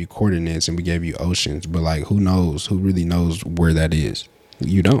just gave you coordinates and we gave you oceans, but like, who knows? Who really knows where that is?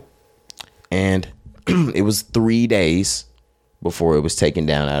 You don't. And it was 3 days before it was taken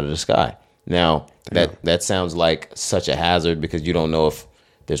down out of the sky. Now, that sounds like such a hazard because you don't know if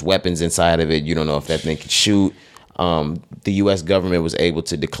there's weapons inside of it. You don't know if that thing can shoot. The U.S. government was able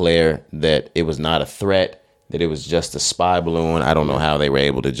to declare that it was not a threat, that it was just a spy balloon. I don't know how they were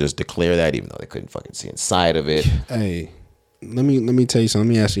able to just declare that, even though they couldn't fucking see inside of it. Hey, let me tell you something.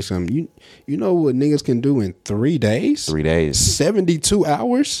 Let me ask you something. You know what niggas can do in 3 days? 3 days. 72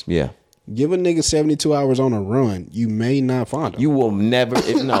 hours? Yeah. Give a nigga 72 hours on a run. You may not find him. You will never,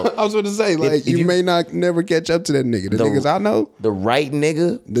 no. I was going to say, like, if you you- may not never catch up to that nigga. The niggas I know, The right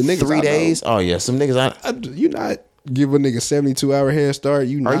nigga, The niggas 3 I know. days. Oh, yeah. Some niggas, you not give a nigga 72 hour head start.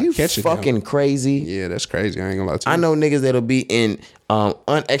 You are not you catching fucking him. crazy? Yeah, that's crazy. I ain't gonna lie to you. I know niggas that'll be in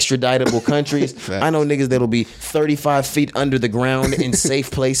unextraditable countries. Facts. I know niggas that'll be 35 feet under the ground in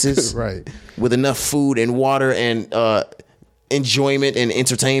safe places. Right. With enough food and water and enjoyment and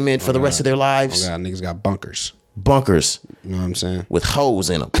entertainment for the rest of their Oh lives. God, niggas got bunkers. Bunkers You know what I'm saying? with holes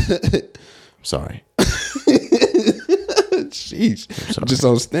in them. Sorry. Jeez. Just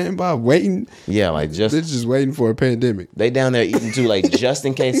on standby, waiting. Yeah, like They're just waiting for a pandemic. they down there eating too, like just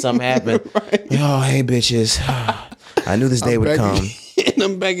in case something happened. Oh, hey bitches. I knew this day would Back come. again.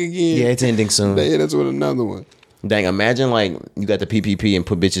 I'm back again. Yeah, it's ending soon. They hit us with another one. Dang, imagine like you got the PPP and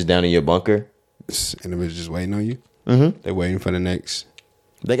put bitches down in your bunker. And the bitch just waiting on you. Mm-hmm. They're waiting for the next.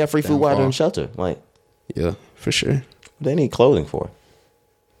 They got free food, water, Downfall. and shelter. Like, Yeah, for sure. they need clothing for.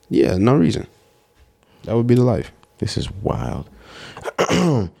 Yeah, no reason. That would be the life. This is wild.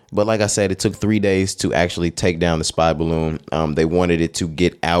 But like I said, it took 3 days to actually take down the spy balloon. They wanted it to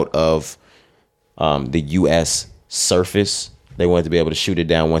get out of the U.S. surface. They wanted to be able to shoot it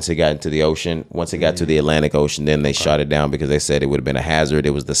down once it got into the ocean. Once it got to the Atlantic Ocean, then they shot it down because they said it would have been a hazard.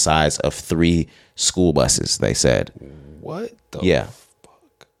 It was the size of 3 school buses, they said. What the Yeah.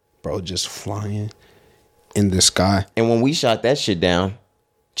 bro? Just flying in the sky. And when we shot that shit down,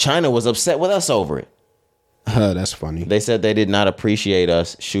 China was upset with us over it. That's funny. They said they did not appreciate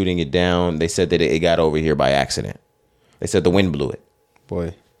us shooting it down. They said that it got over here by accident. They said the wind blew it.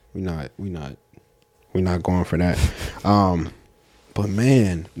 Boy, we not going for that. But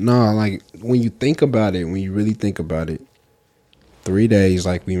man, no, like when you think about it, when you really think about it, 3 days,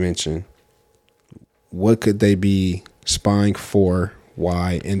 like we mentioned, what could they be spying for?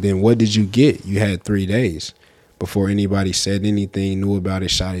 Why? And then what did you get? You had 3 days before anybody said anything, knew about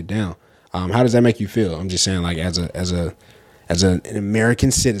it, shot it down. How does that make you feel? I'm just saying, like as an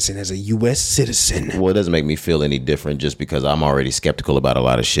American citizen, as a U.S. citizen. Well, it doesn't make me feel any different just because I'm already skeptical about a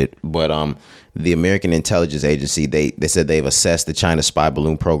lot of shit. But the American Intelligence Agency, they said they've assessed the China spy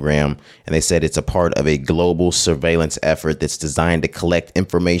balloon program, and they said it's a part of a global surveillance effort that's designed to collect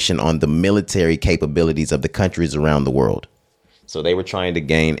information on the military capabilities of the countries around the world. So they were trying to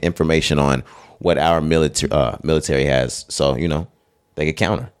gain information on what our military has, so they could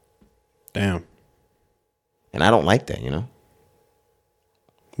counter. Damn, And I don't like that,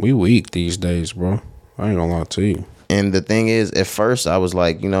 we weak these days, bro. I ain't gonna lie to you. And the thing is, at first I was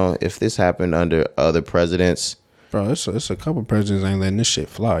like, if this happened under other presidents, Bro, it's a couple presidents ain't letting this shit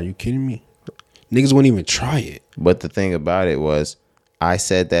fly. Are you kidding me? Niggas wouldn't even try it. but the thing about it was, I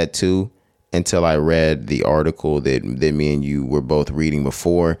said that too until I read the article that me and you were both reading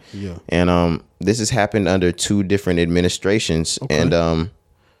before. Yeah. And this has happened under 2 different administrations, and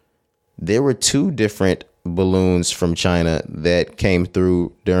there were 2 different balloons from China that came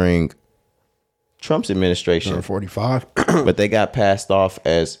through during Trump's administration. Number 45. But they got passed off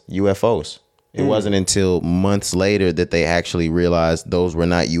as UFOs. It wasn't until months later that they actually realized those were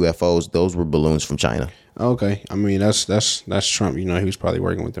not UFOs. Those were balloons from China. Okay, I mean that's Trump. He was probably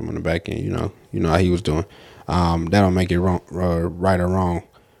working with them on the back end. You know how he was doing. That don't make it wrong, right or wrong.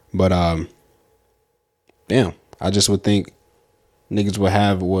 But damn, I just would think niggas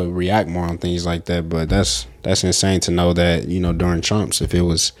would react more on things like that. But that's insane to know that during Trump's, if it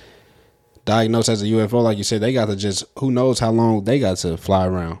was diagnosed as a UFO, like you said, they got to just, who knows how long they got to fly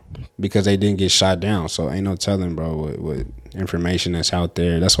around because they didn't get shot down. So ain't no telling, bro, what information that's out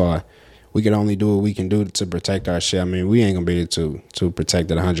there. That's why we can only do what we can do to protect our shit. I mean, we ain't gonna be able to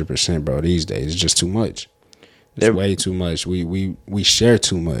protect it 100%, bro. These days, it's just too much. It's way too much. We share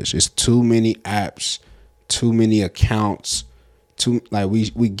too much. It's too many apps, too many accounts,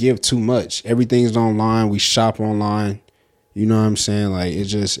 we give too much. Everything's online. We shop online. You know what I'm saying? Like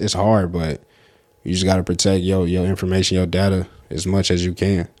it's hard, but you just gotta protect your information, your data as much as you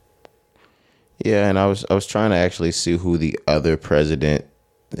can. Yeah, and I was trying to actually see who the other president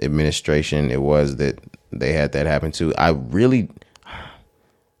administration it was that they had that happen to. I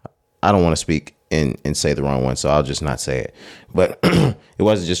don't want to speak and say the wrong one, so I'll just not say it. But it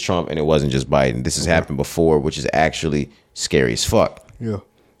wasn't just Trump and it wasn't just Biden. This has happened before, which is actually scary as fuck. Yeah.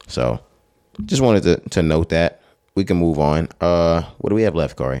 So just wanted to note that. We can move on. What do we have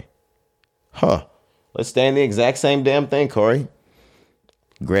left, Corey? Let's stay in the exact same damn thing, Corey.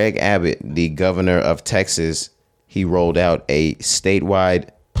 Greg Abbott, the governor of Texas, he rolled out a statewide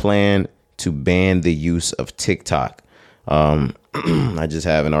plan to ban the use of TikTok. I just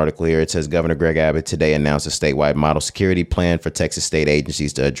have an article here. It says Governor Greg Abbott today announced a statewide model security plan for Texas state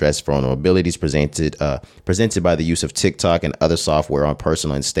agencies to address vulnerabilities presented by the use of TikTok and other software on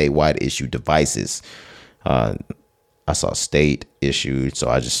personal and statewide issued devices. I saw state issued, so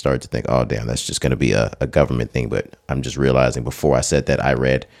I just started to think, oh, damn, that's just going to be a government thing. But I'm just realizing before I said that, I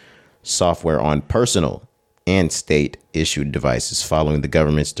read software on personal and state issued devices. Following the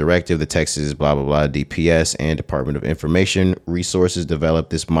government's directive, the Texas blah, blah, blah, DPS and Department of Information Resources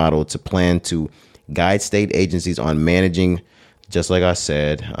developed this model to plan to guide state agencies on managing, just like I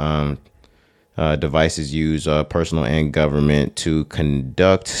said, devices used personal and government to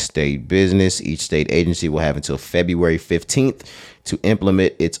conduct state business. Each state agency will have until February 15th to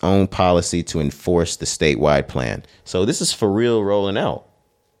implement its own policy to enforce the statewide plan. So this is for real rolling out.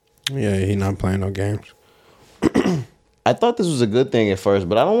 Yeah, he not playing no games. I thought this was a good thing at first,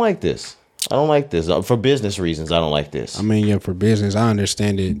 but I don't like this. For business reasons, I don't like this. I mean, yeah, for business, I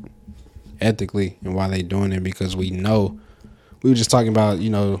understand it ethically and why they doing it, because we know. We were just talking about,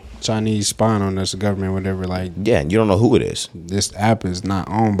 Chinese spying on us, the government, whatever. Like, yeah, and you don't know who it is. This app is not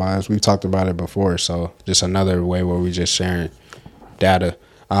owned by us. We've talked about it before, so just another way where we just sharing data.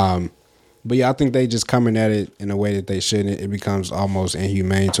 But yeah, I think they just coming at it in a way that they shouldn't. It becomes almost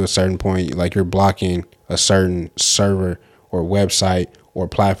inhumane to a certain point. Like you're blocking a certain server or website or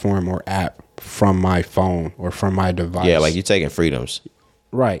platform or app from my phone or from my device. Yeah, like you're taking freedoms.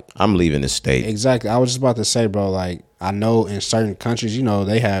 Right. I'm leaving the state. Exactly. I was just about to say, bro, like, I know in certain countries,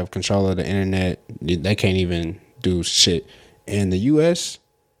 they have control of the internet. They can't even do shit. In the U.S.,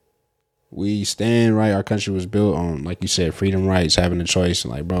 we stand right. Our country was built on, like you said, freedom, rights, having a choice.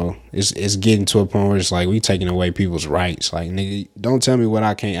 Like, bro, it's getting to a point where it's like we taking away people's rights. Like, nigga, don't tell me what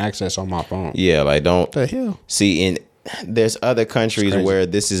I can't access on my phone. Yeah, like don't. What the hell? See, there's other countries where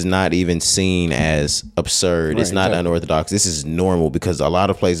this is not even seen as absurd. Right, it's not unorthodox. This is normal because a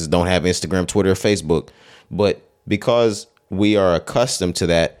lot of places don't have Instagram, Twitter, or Facebook. But because we are accustomed to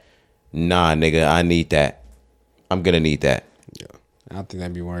that, nah, nigga, I need that. I'm going to need that. Yeah. I think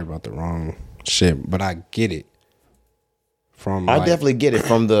they'd be worried about the wrong shit, but I get it. I definitely get it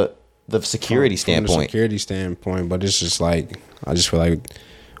from the security standpoint. From the security standpoint, but it's just like, I just feel like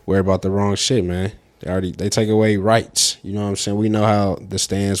worried about the wrong shit, man. They take away rights. You know what I'm saying? We know how the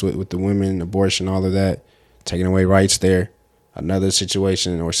stands with the women, abortion, all of that, taking away rights there. Another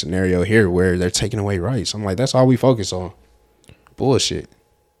situation or scenario here where they're taking away rights. I'm like, that's all we focus on. Bullshit.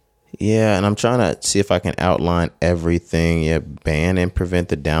 Yeah, and I'm trying to see if I can outline everything. Yeah, ban and prevent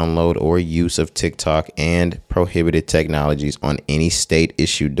the download or use of TikTok and prohibited technologies on any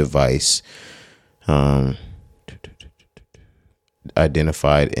state-issued device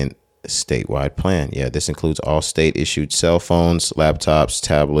identified in statewide plan. Yeah, this includes all state-issued cell phones, laptops,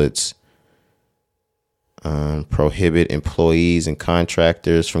 tablets. Prohibit employees and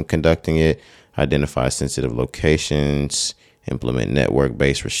contractors from conducting it. Identify sensitive locations. Implement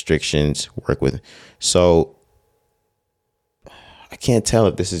network-based restrictions. Work with. So I can't tell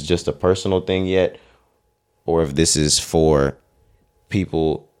if this is just a personal thing yet, or if this is for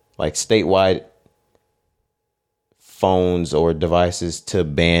people like statewide phones or devices to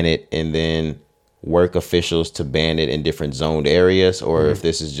ban it, and then work officials to ban it in different zoned areas, or if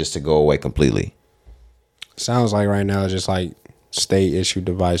this is just to go away completely. Sounds like right now it's just like state issued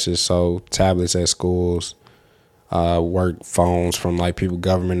devices, so tablets at schools, work phones from like people,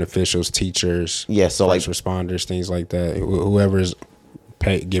 government officials, teachers, yeah, so first like responders, things like that. Whoever's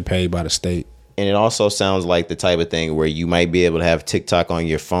get paid by the state. And it also sounds like the type of thing where you might be able to have TikTok on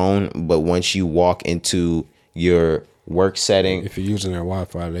your phone, but once you walk into your work setting, if you're using their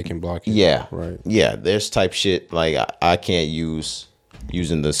Wi-Fi, they can block you. Yeah, right. Yeah, there's type shit like I can't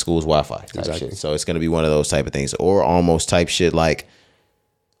using the school's Wi-Fi type exactly. shit. So it's gonna be one of those type of things, or almost type shit like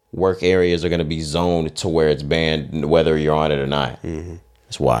work areas are gonna be zoned to where it's banned whether you're on it or not. Mm-hmm.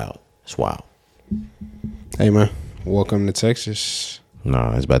 It's wild. It's wild. Hey man, Welcome to Texas.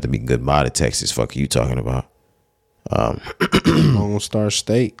 No, it's about to be goodbye to Texas. Fuck you talking about? Lone Star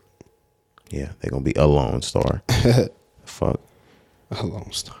State. Yeah, they're gonna be a Lone Star. Fuck. A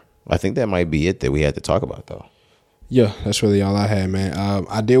Lone Star. I think that might be it that we had to talk about though. Yeah, that's really all I had, man.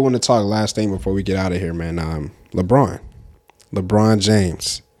 I did want to talk last thing before we get out of here, man. LeBron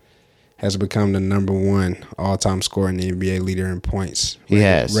James has become the number one all-time scorer in the NBA, leader in points. He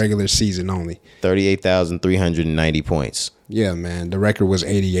has. Regular season only. 38,390 points. Yeah, man. The record was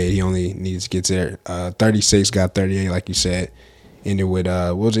 88. He only needs to get there. 36 got 38, like you said. Ended with,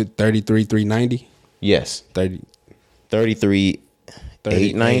 what was it, 33,390? Yes. 33.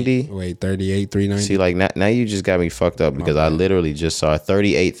 890. Wait, 38,390? See, like now you just got me fucked up because I literally just saw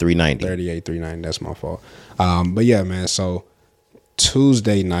 38,390. 38,390. That's my fault. But yeah, man. So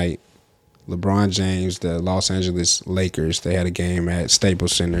Tuesday night, LeBron James, the Los Angeles Lakers, they had a game at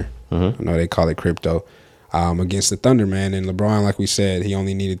Staples Center. I know they call it crypto. Against the Thunder, man. And LeBron, like we said, he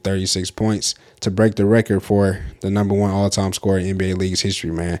only needed 36 points to break the record for the number one all-time scorer in NBA League's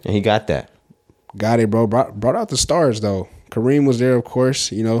history, man. And he got that. Got it, bro. Brought out the stars, though. Kareem was there, of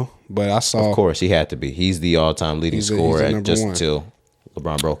course, but I saw. Of course, he had to be. He's the all-time leading scorer he's the just one. until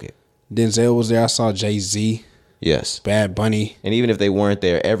LeBron broke it. Denzel was there. I saw Jay-Z, Yes. Bad Bunny. And even if they weren't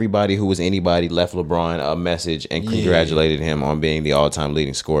there, everybody who was anybody left LeBron a message and congratulated him on being the all-time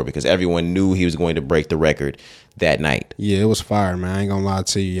leading scorer because everyone knew he was going to break the record that night. Yeah, it was fire, man. I ain't gonna lie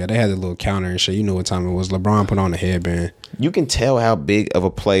to you. Yeah, they had a little counter and shit. You know what time it was. LeBron put on the headband. You can tell how big of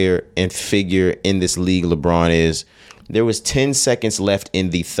a player and figure in this league LeBron is. There was 10 seconds left in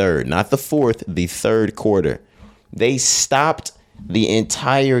the third, not the fourth, the third quarter. They stopped the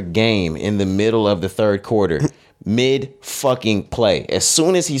entire game in the middle of the third quarter, mid fucking play. As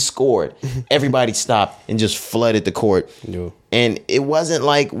soon as he scored, everybody stopped and just flooded the court. Yo. And it wasn't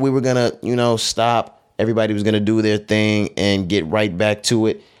like we were gonna, stop. Everybody was gonna do their thing and get right back to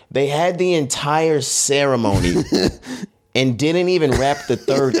it. They had the entire ceremony and didn't even wrap the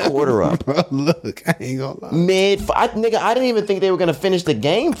third quarter up. Bro, look, I ain't gonna lie. I didn't even think they were gonna finish the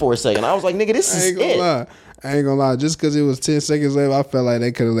game for a second. I was like, nigga, this I is ain't gonna it. lie. I ain't gonna lie. Just because it was 10 seconds left, I felt like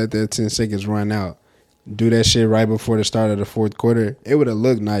they could have let that 10 seconds run out. Do that shit right before the start of the fourth quarter. It would have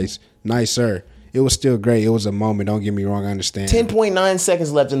looked nice. Nicer. It was still great. It was a moment. Don't get me wrong. I understand. 10.9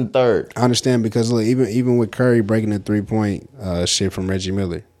 seconds left in the third. I understand because look, even with Curry breaking the 3-point shit from Reggie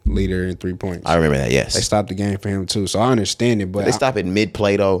Miller, leader in 3 points. I remember that, They yes. stopped the game for him too. So I understand it. But They stopped at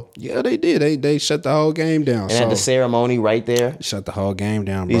mid-play, though. yeah, they did. They shut the whole game down. And had the ceremony right there. Shut the whole game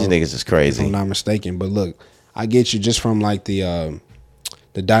down, bro. These niggas is If crazy. I'm not mistaken. But look, I get you just from like the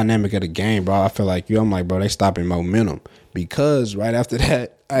dynamic of the game, bro. I feel like I'm like, bro, they stopping momentum. Because right after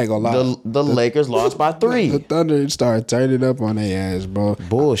that, I ain't gonna lie. The Lakers lost by 3. The Thunder started turning up on their ass, bro.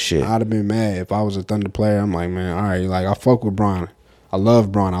 Bullshit. I'd have been mad if I was a Thunder player. I'm like, man, all right, like I fuck with Bron. I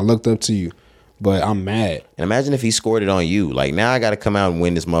love Bron. I looked up to you. But I'm mad. And imagine if he scored it on you. Like, now I got to come out and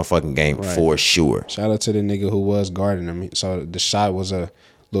win this motherfucking game for sure. Shout out to the nigga who was guarding him. So the shot was a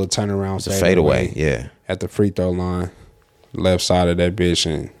little turnaround. It's a fadeaway, yeah. At the free throw line. Left side of that bitch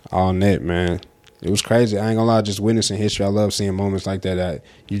and all net, man. It was crazy. I ain't gonna lie, just witnessing history. I love seeing moments like that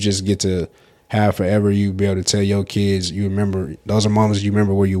you just get to have forever. You be able to tell your kids, you remember, those are moments you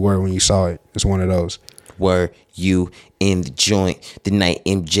remember where you were when you saw it. It's one of those. Were you in the joint the night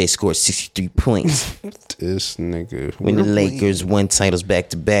MJ scored 63 points? This nigga. When the Lakers won titles back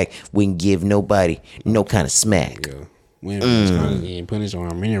to back, wouldn't give nobody no kind of smack. Yeah. We put his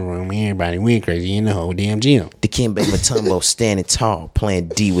arm in the room. Everybody went crazy in the whole damn gym. Dikembe Mutombo standing tall, playing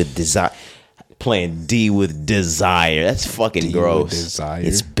D with desire. Playing D with desire. That's fucking D gross. with desire?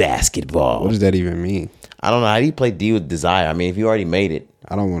 It's basketball. What does that even mean? I don't know. How do you play D with desire? I mean, if you already made it.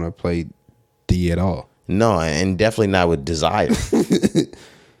 I don't want to play D at all. No, and definitely not with desire.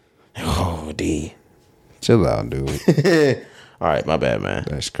 Oh, D. Chill out, dude. All right, my bad, man.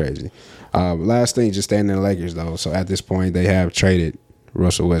 That's crazy. Last thing, just staying in the Lakers, though. So at this point, they have traded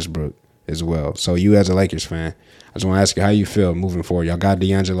Russell Westbrook as well. So you as a Lakers fan, I just want to ask you how you feel moving forward. Y'all got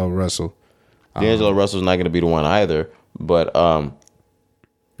D'Angelo Russell. D'Angelo Russell's not going to be the one either, but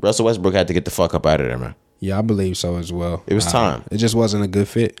Russell Westbrook had to get the fuck up out of there, man. Yeah, I believe so as well. It was time. It just wasn't a good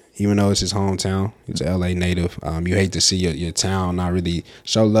fit, even though it's his hometown. He's an LA native. You hate to see your town not really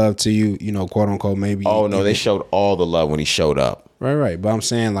show love to you, quote unquote, maybe. Oh, no, they showed all the love when he showed up. Right. But I'm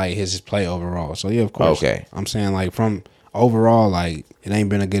saying, like, his play overall. So, yeah, of course. Okay. I'm saying, like, from overall, like, it ain't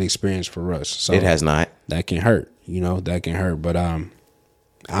been a good experience for Russ. So It has not. That can hurt, that can hurt. But I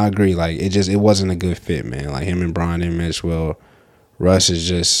agree. Like, it wasn't a good fit, man. Like, him and Bron didn't mesh well. Russ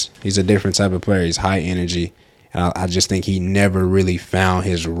is he's a different type of player. He's high energy. And I just think he never really found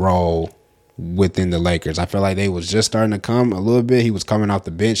his role within the Lakers. I feel like they was just starting to come a little bit. He was coming off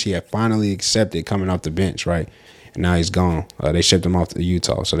the bench. He had finally accepted coming off the bench, right? And now he's gone. They shipped him off to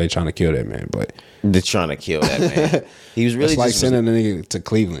Utah, so they trying to kill that man. But they're trying to kill that man. He was really it's like just sending a nigga to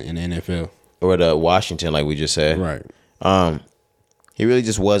Cleveland in the NFL or to Washington, like we just said. right. He really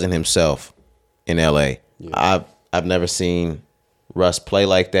just wasn't himself in LA. Yeah. I've never seen Russ play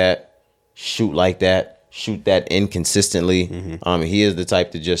like that, shoot that inconsistently. Mm-hmm. He is the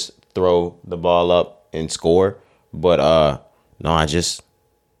type to just throw the ball up and score. But no,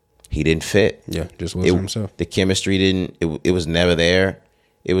 he didn't fit. Yeah, just wasn't himself. The chemistry didn't. It was never there.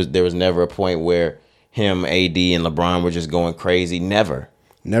 There was never a point where him, AD, and LeBron were just going crazy. Never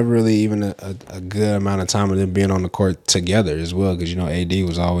really even a good amount of time of them being on the court together as well, because AD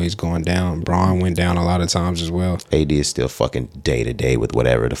was always going down. Braun went down a lot of times as well. AD is still fucking day to day with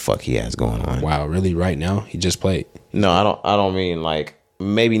whatever the fuck he has going on. Wow, really? Right now, he just played. No, I don't mean like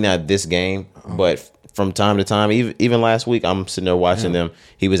maybe not this game, but from time to time, even last week, I'm sitting there watching them.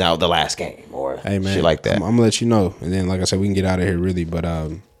 He was out the last game or shit like that. I'm gonna let you know, and then like I said, we can get out of here really. But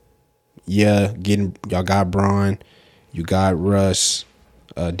yeah, y'all got Braun, you got Russ,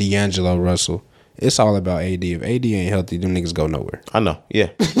 D'Angelo Russell. It's all about AD. If AD ain't healthy, them niggas go nowhere. I know, yeah.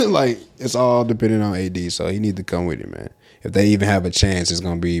 Like it's all depending on AD, so he need to come with it, man. If they even have a chance, it's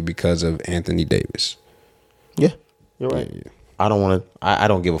gonna be because of Anthony Davis. Yeah, you're right. Yeah. I don't want to. I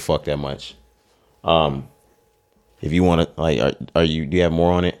don't give a fuck that much. If you want to, like, do you have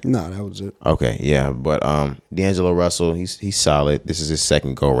more on it? No, that was it. Okay, yeah, but D'Angelo Russell, he's solid. This is his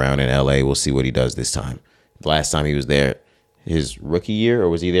second go around in LA. We'll see what he does this time. The last time he was there, his rookie year, or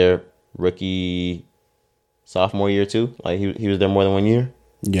was he there rookie sophomore year too? Like he was there more than 1 year.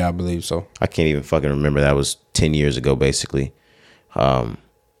 Yeah, I believe so. I can't even fucking remember. That was 10 years ago, basically. Probably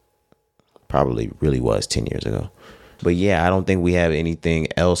really was 10 years ago. But yeah, I don't think we have anything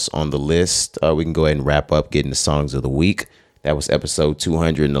else on the list. We can go ahead and wrap up getting the songs of the week. That was episode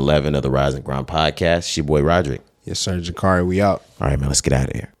 211 of the Rise and Grind podcast. It's your boy Roderick. Yes, sir, Jakari, we out. All right, man, let's get out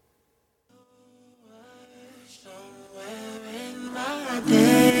of here.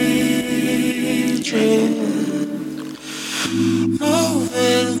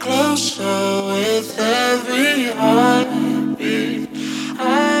 Moving closer with every heartbeat.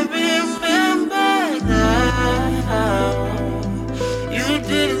 I remember now. You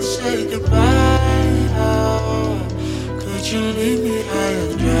didn't say goodbye. How could you leave me high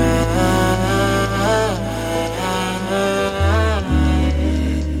and dry?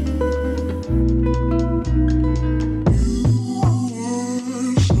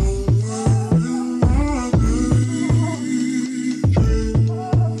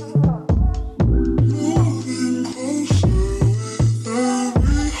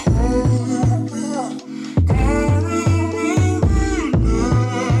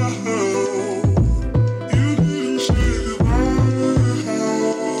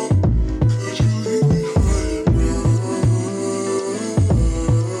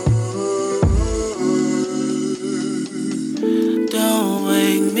 Don't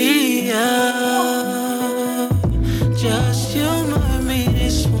wake me up. Just humor me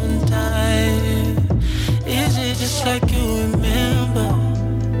this one time. Is it just like you remember?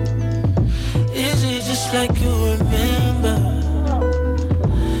 Is it just like you remember?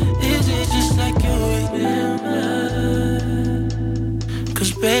 Is it just like you remember?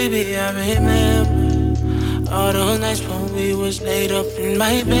 'Cause baby, I remember all those nights when we was laid up in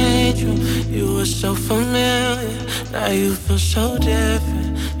my bedroom. You were so familiar, now you feel so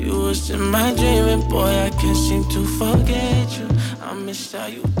different. You was in my dream and boy, I can't seem to forget you. I miss how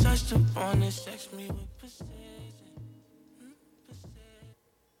you touched upon and sex me with precision.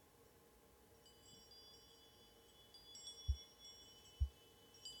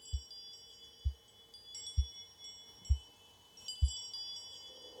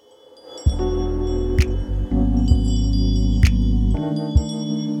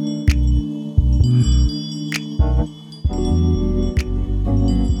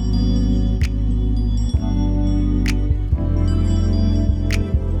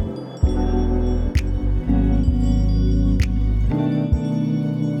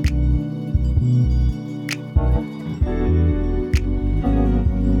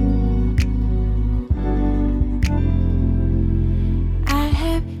 I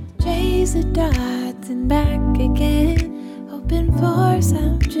have chased the dots and back again, hoping for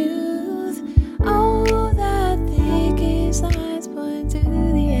some truth. Oh, the thickest lines point to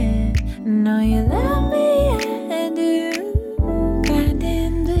the end. Know you love me, I do.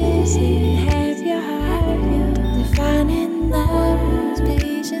 Finding bliss in half your heart, defining love's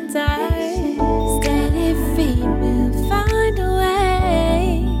patience. I steady feet will find a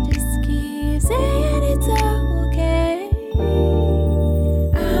way. Just keep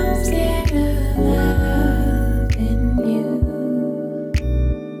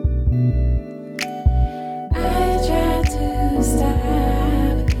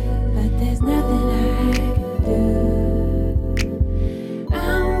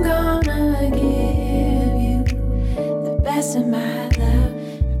rest of my love.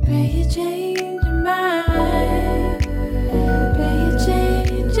 I pray you change.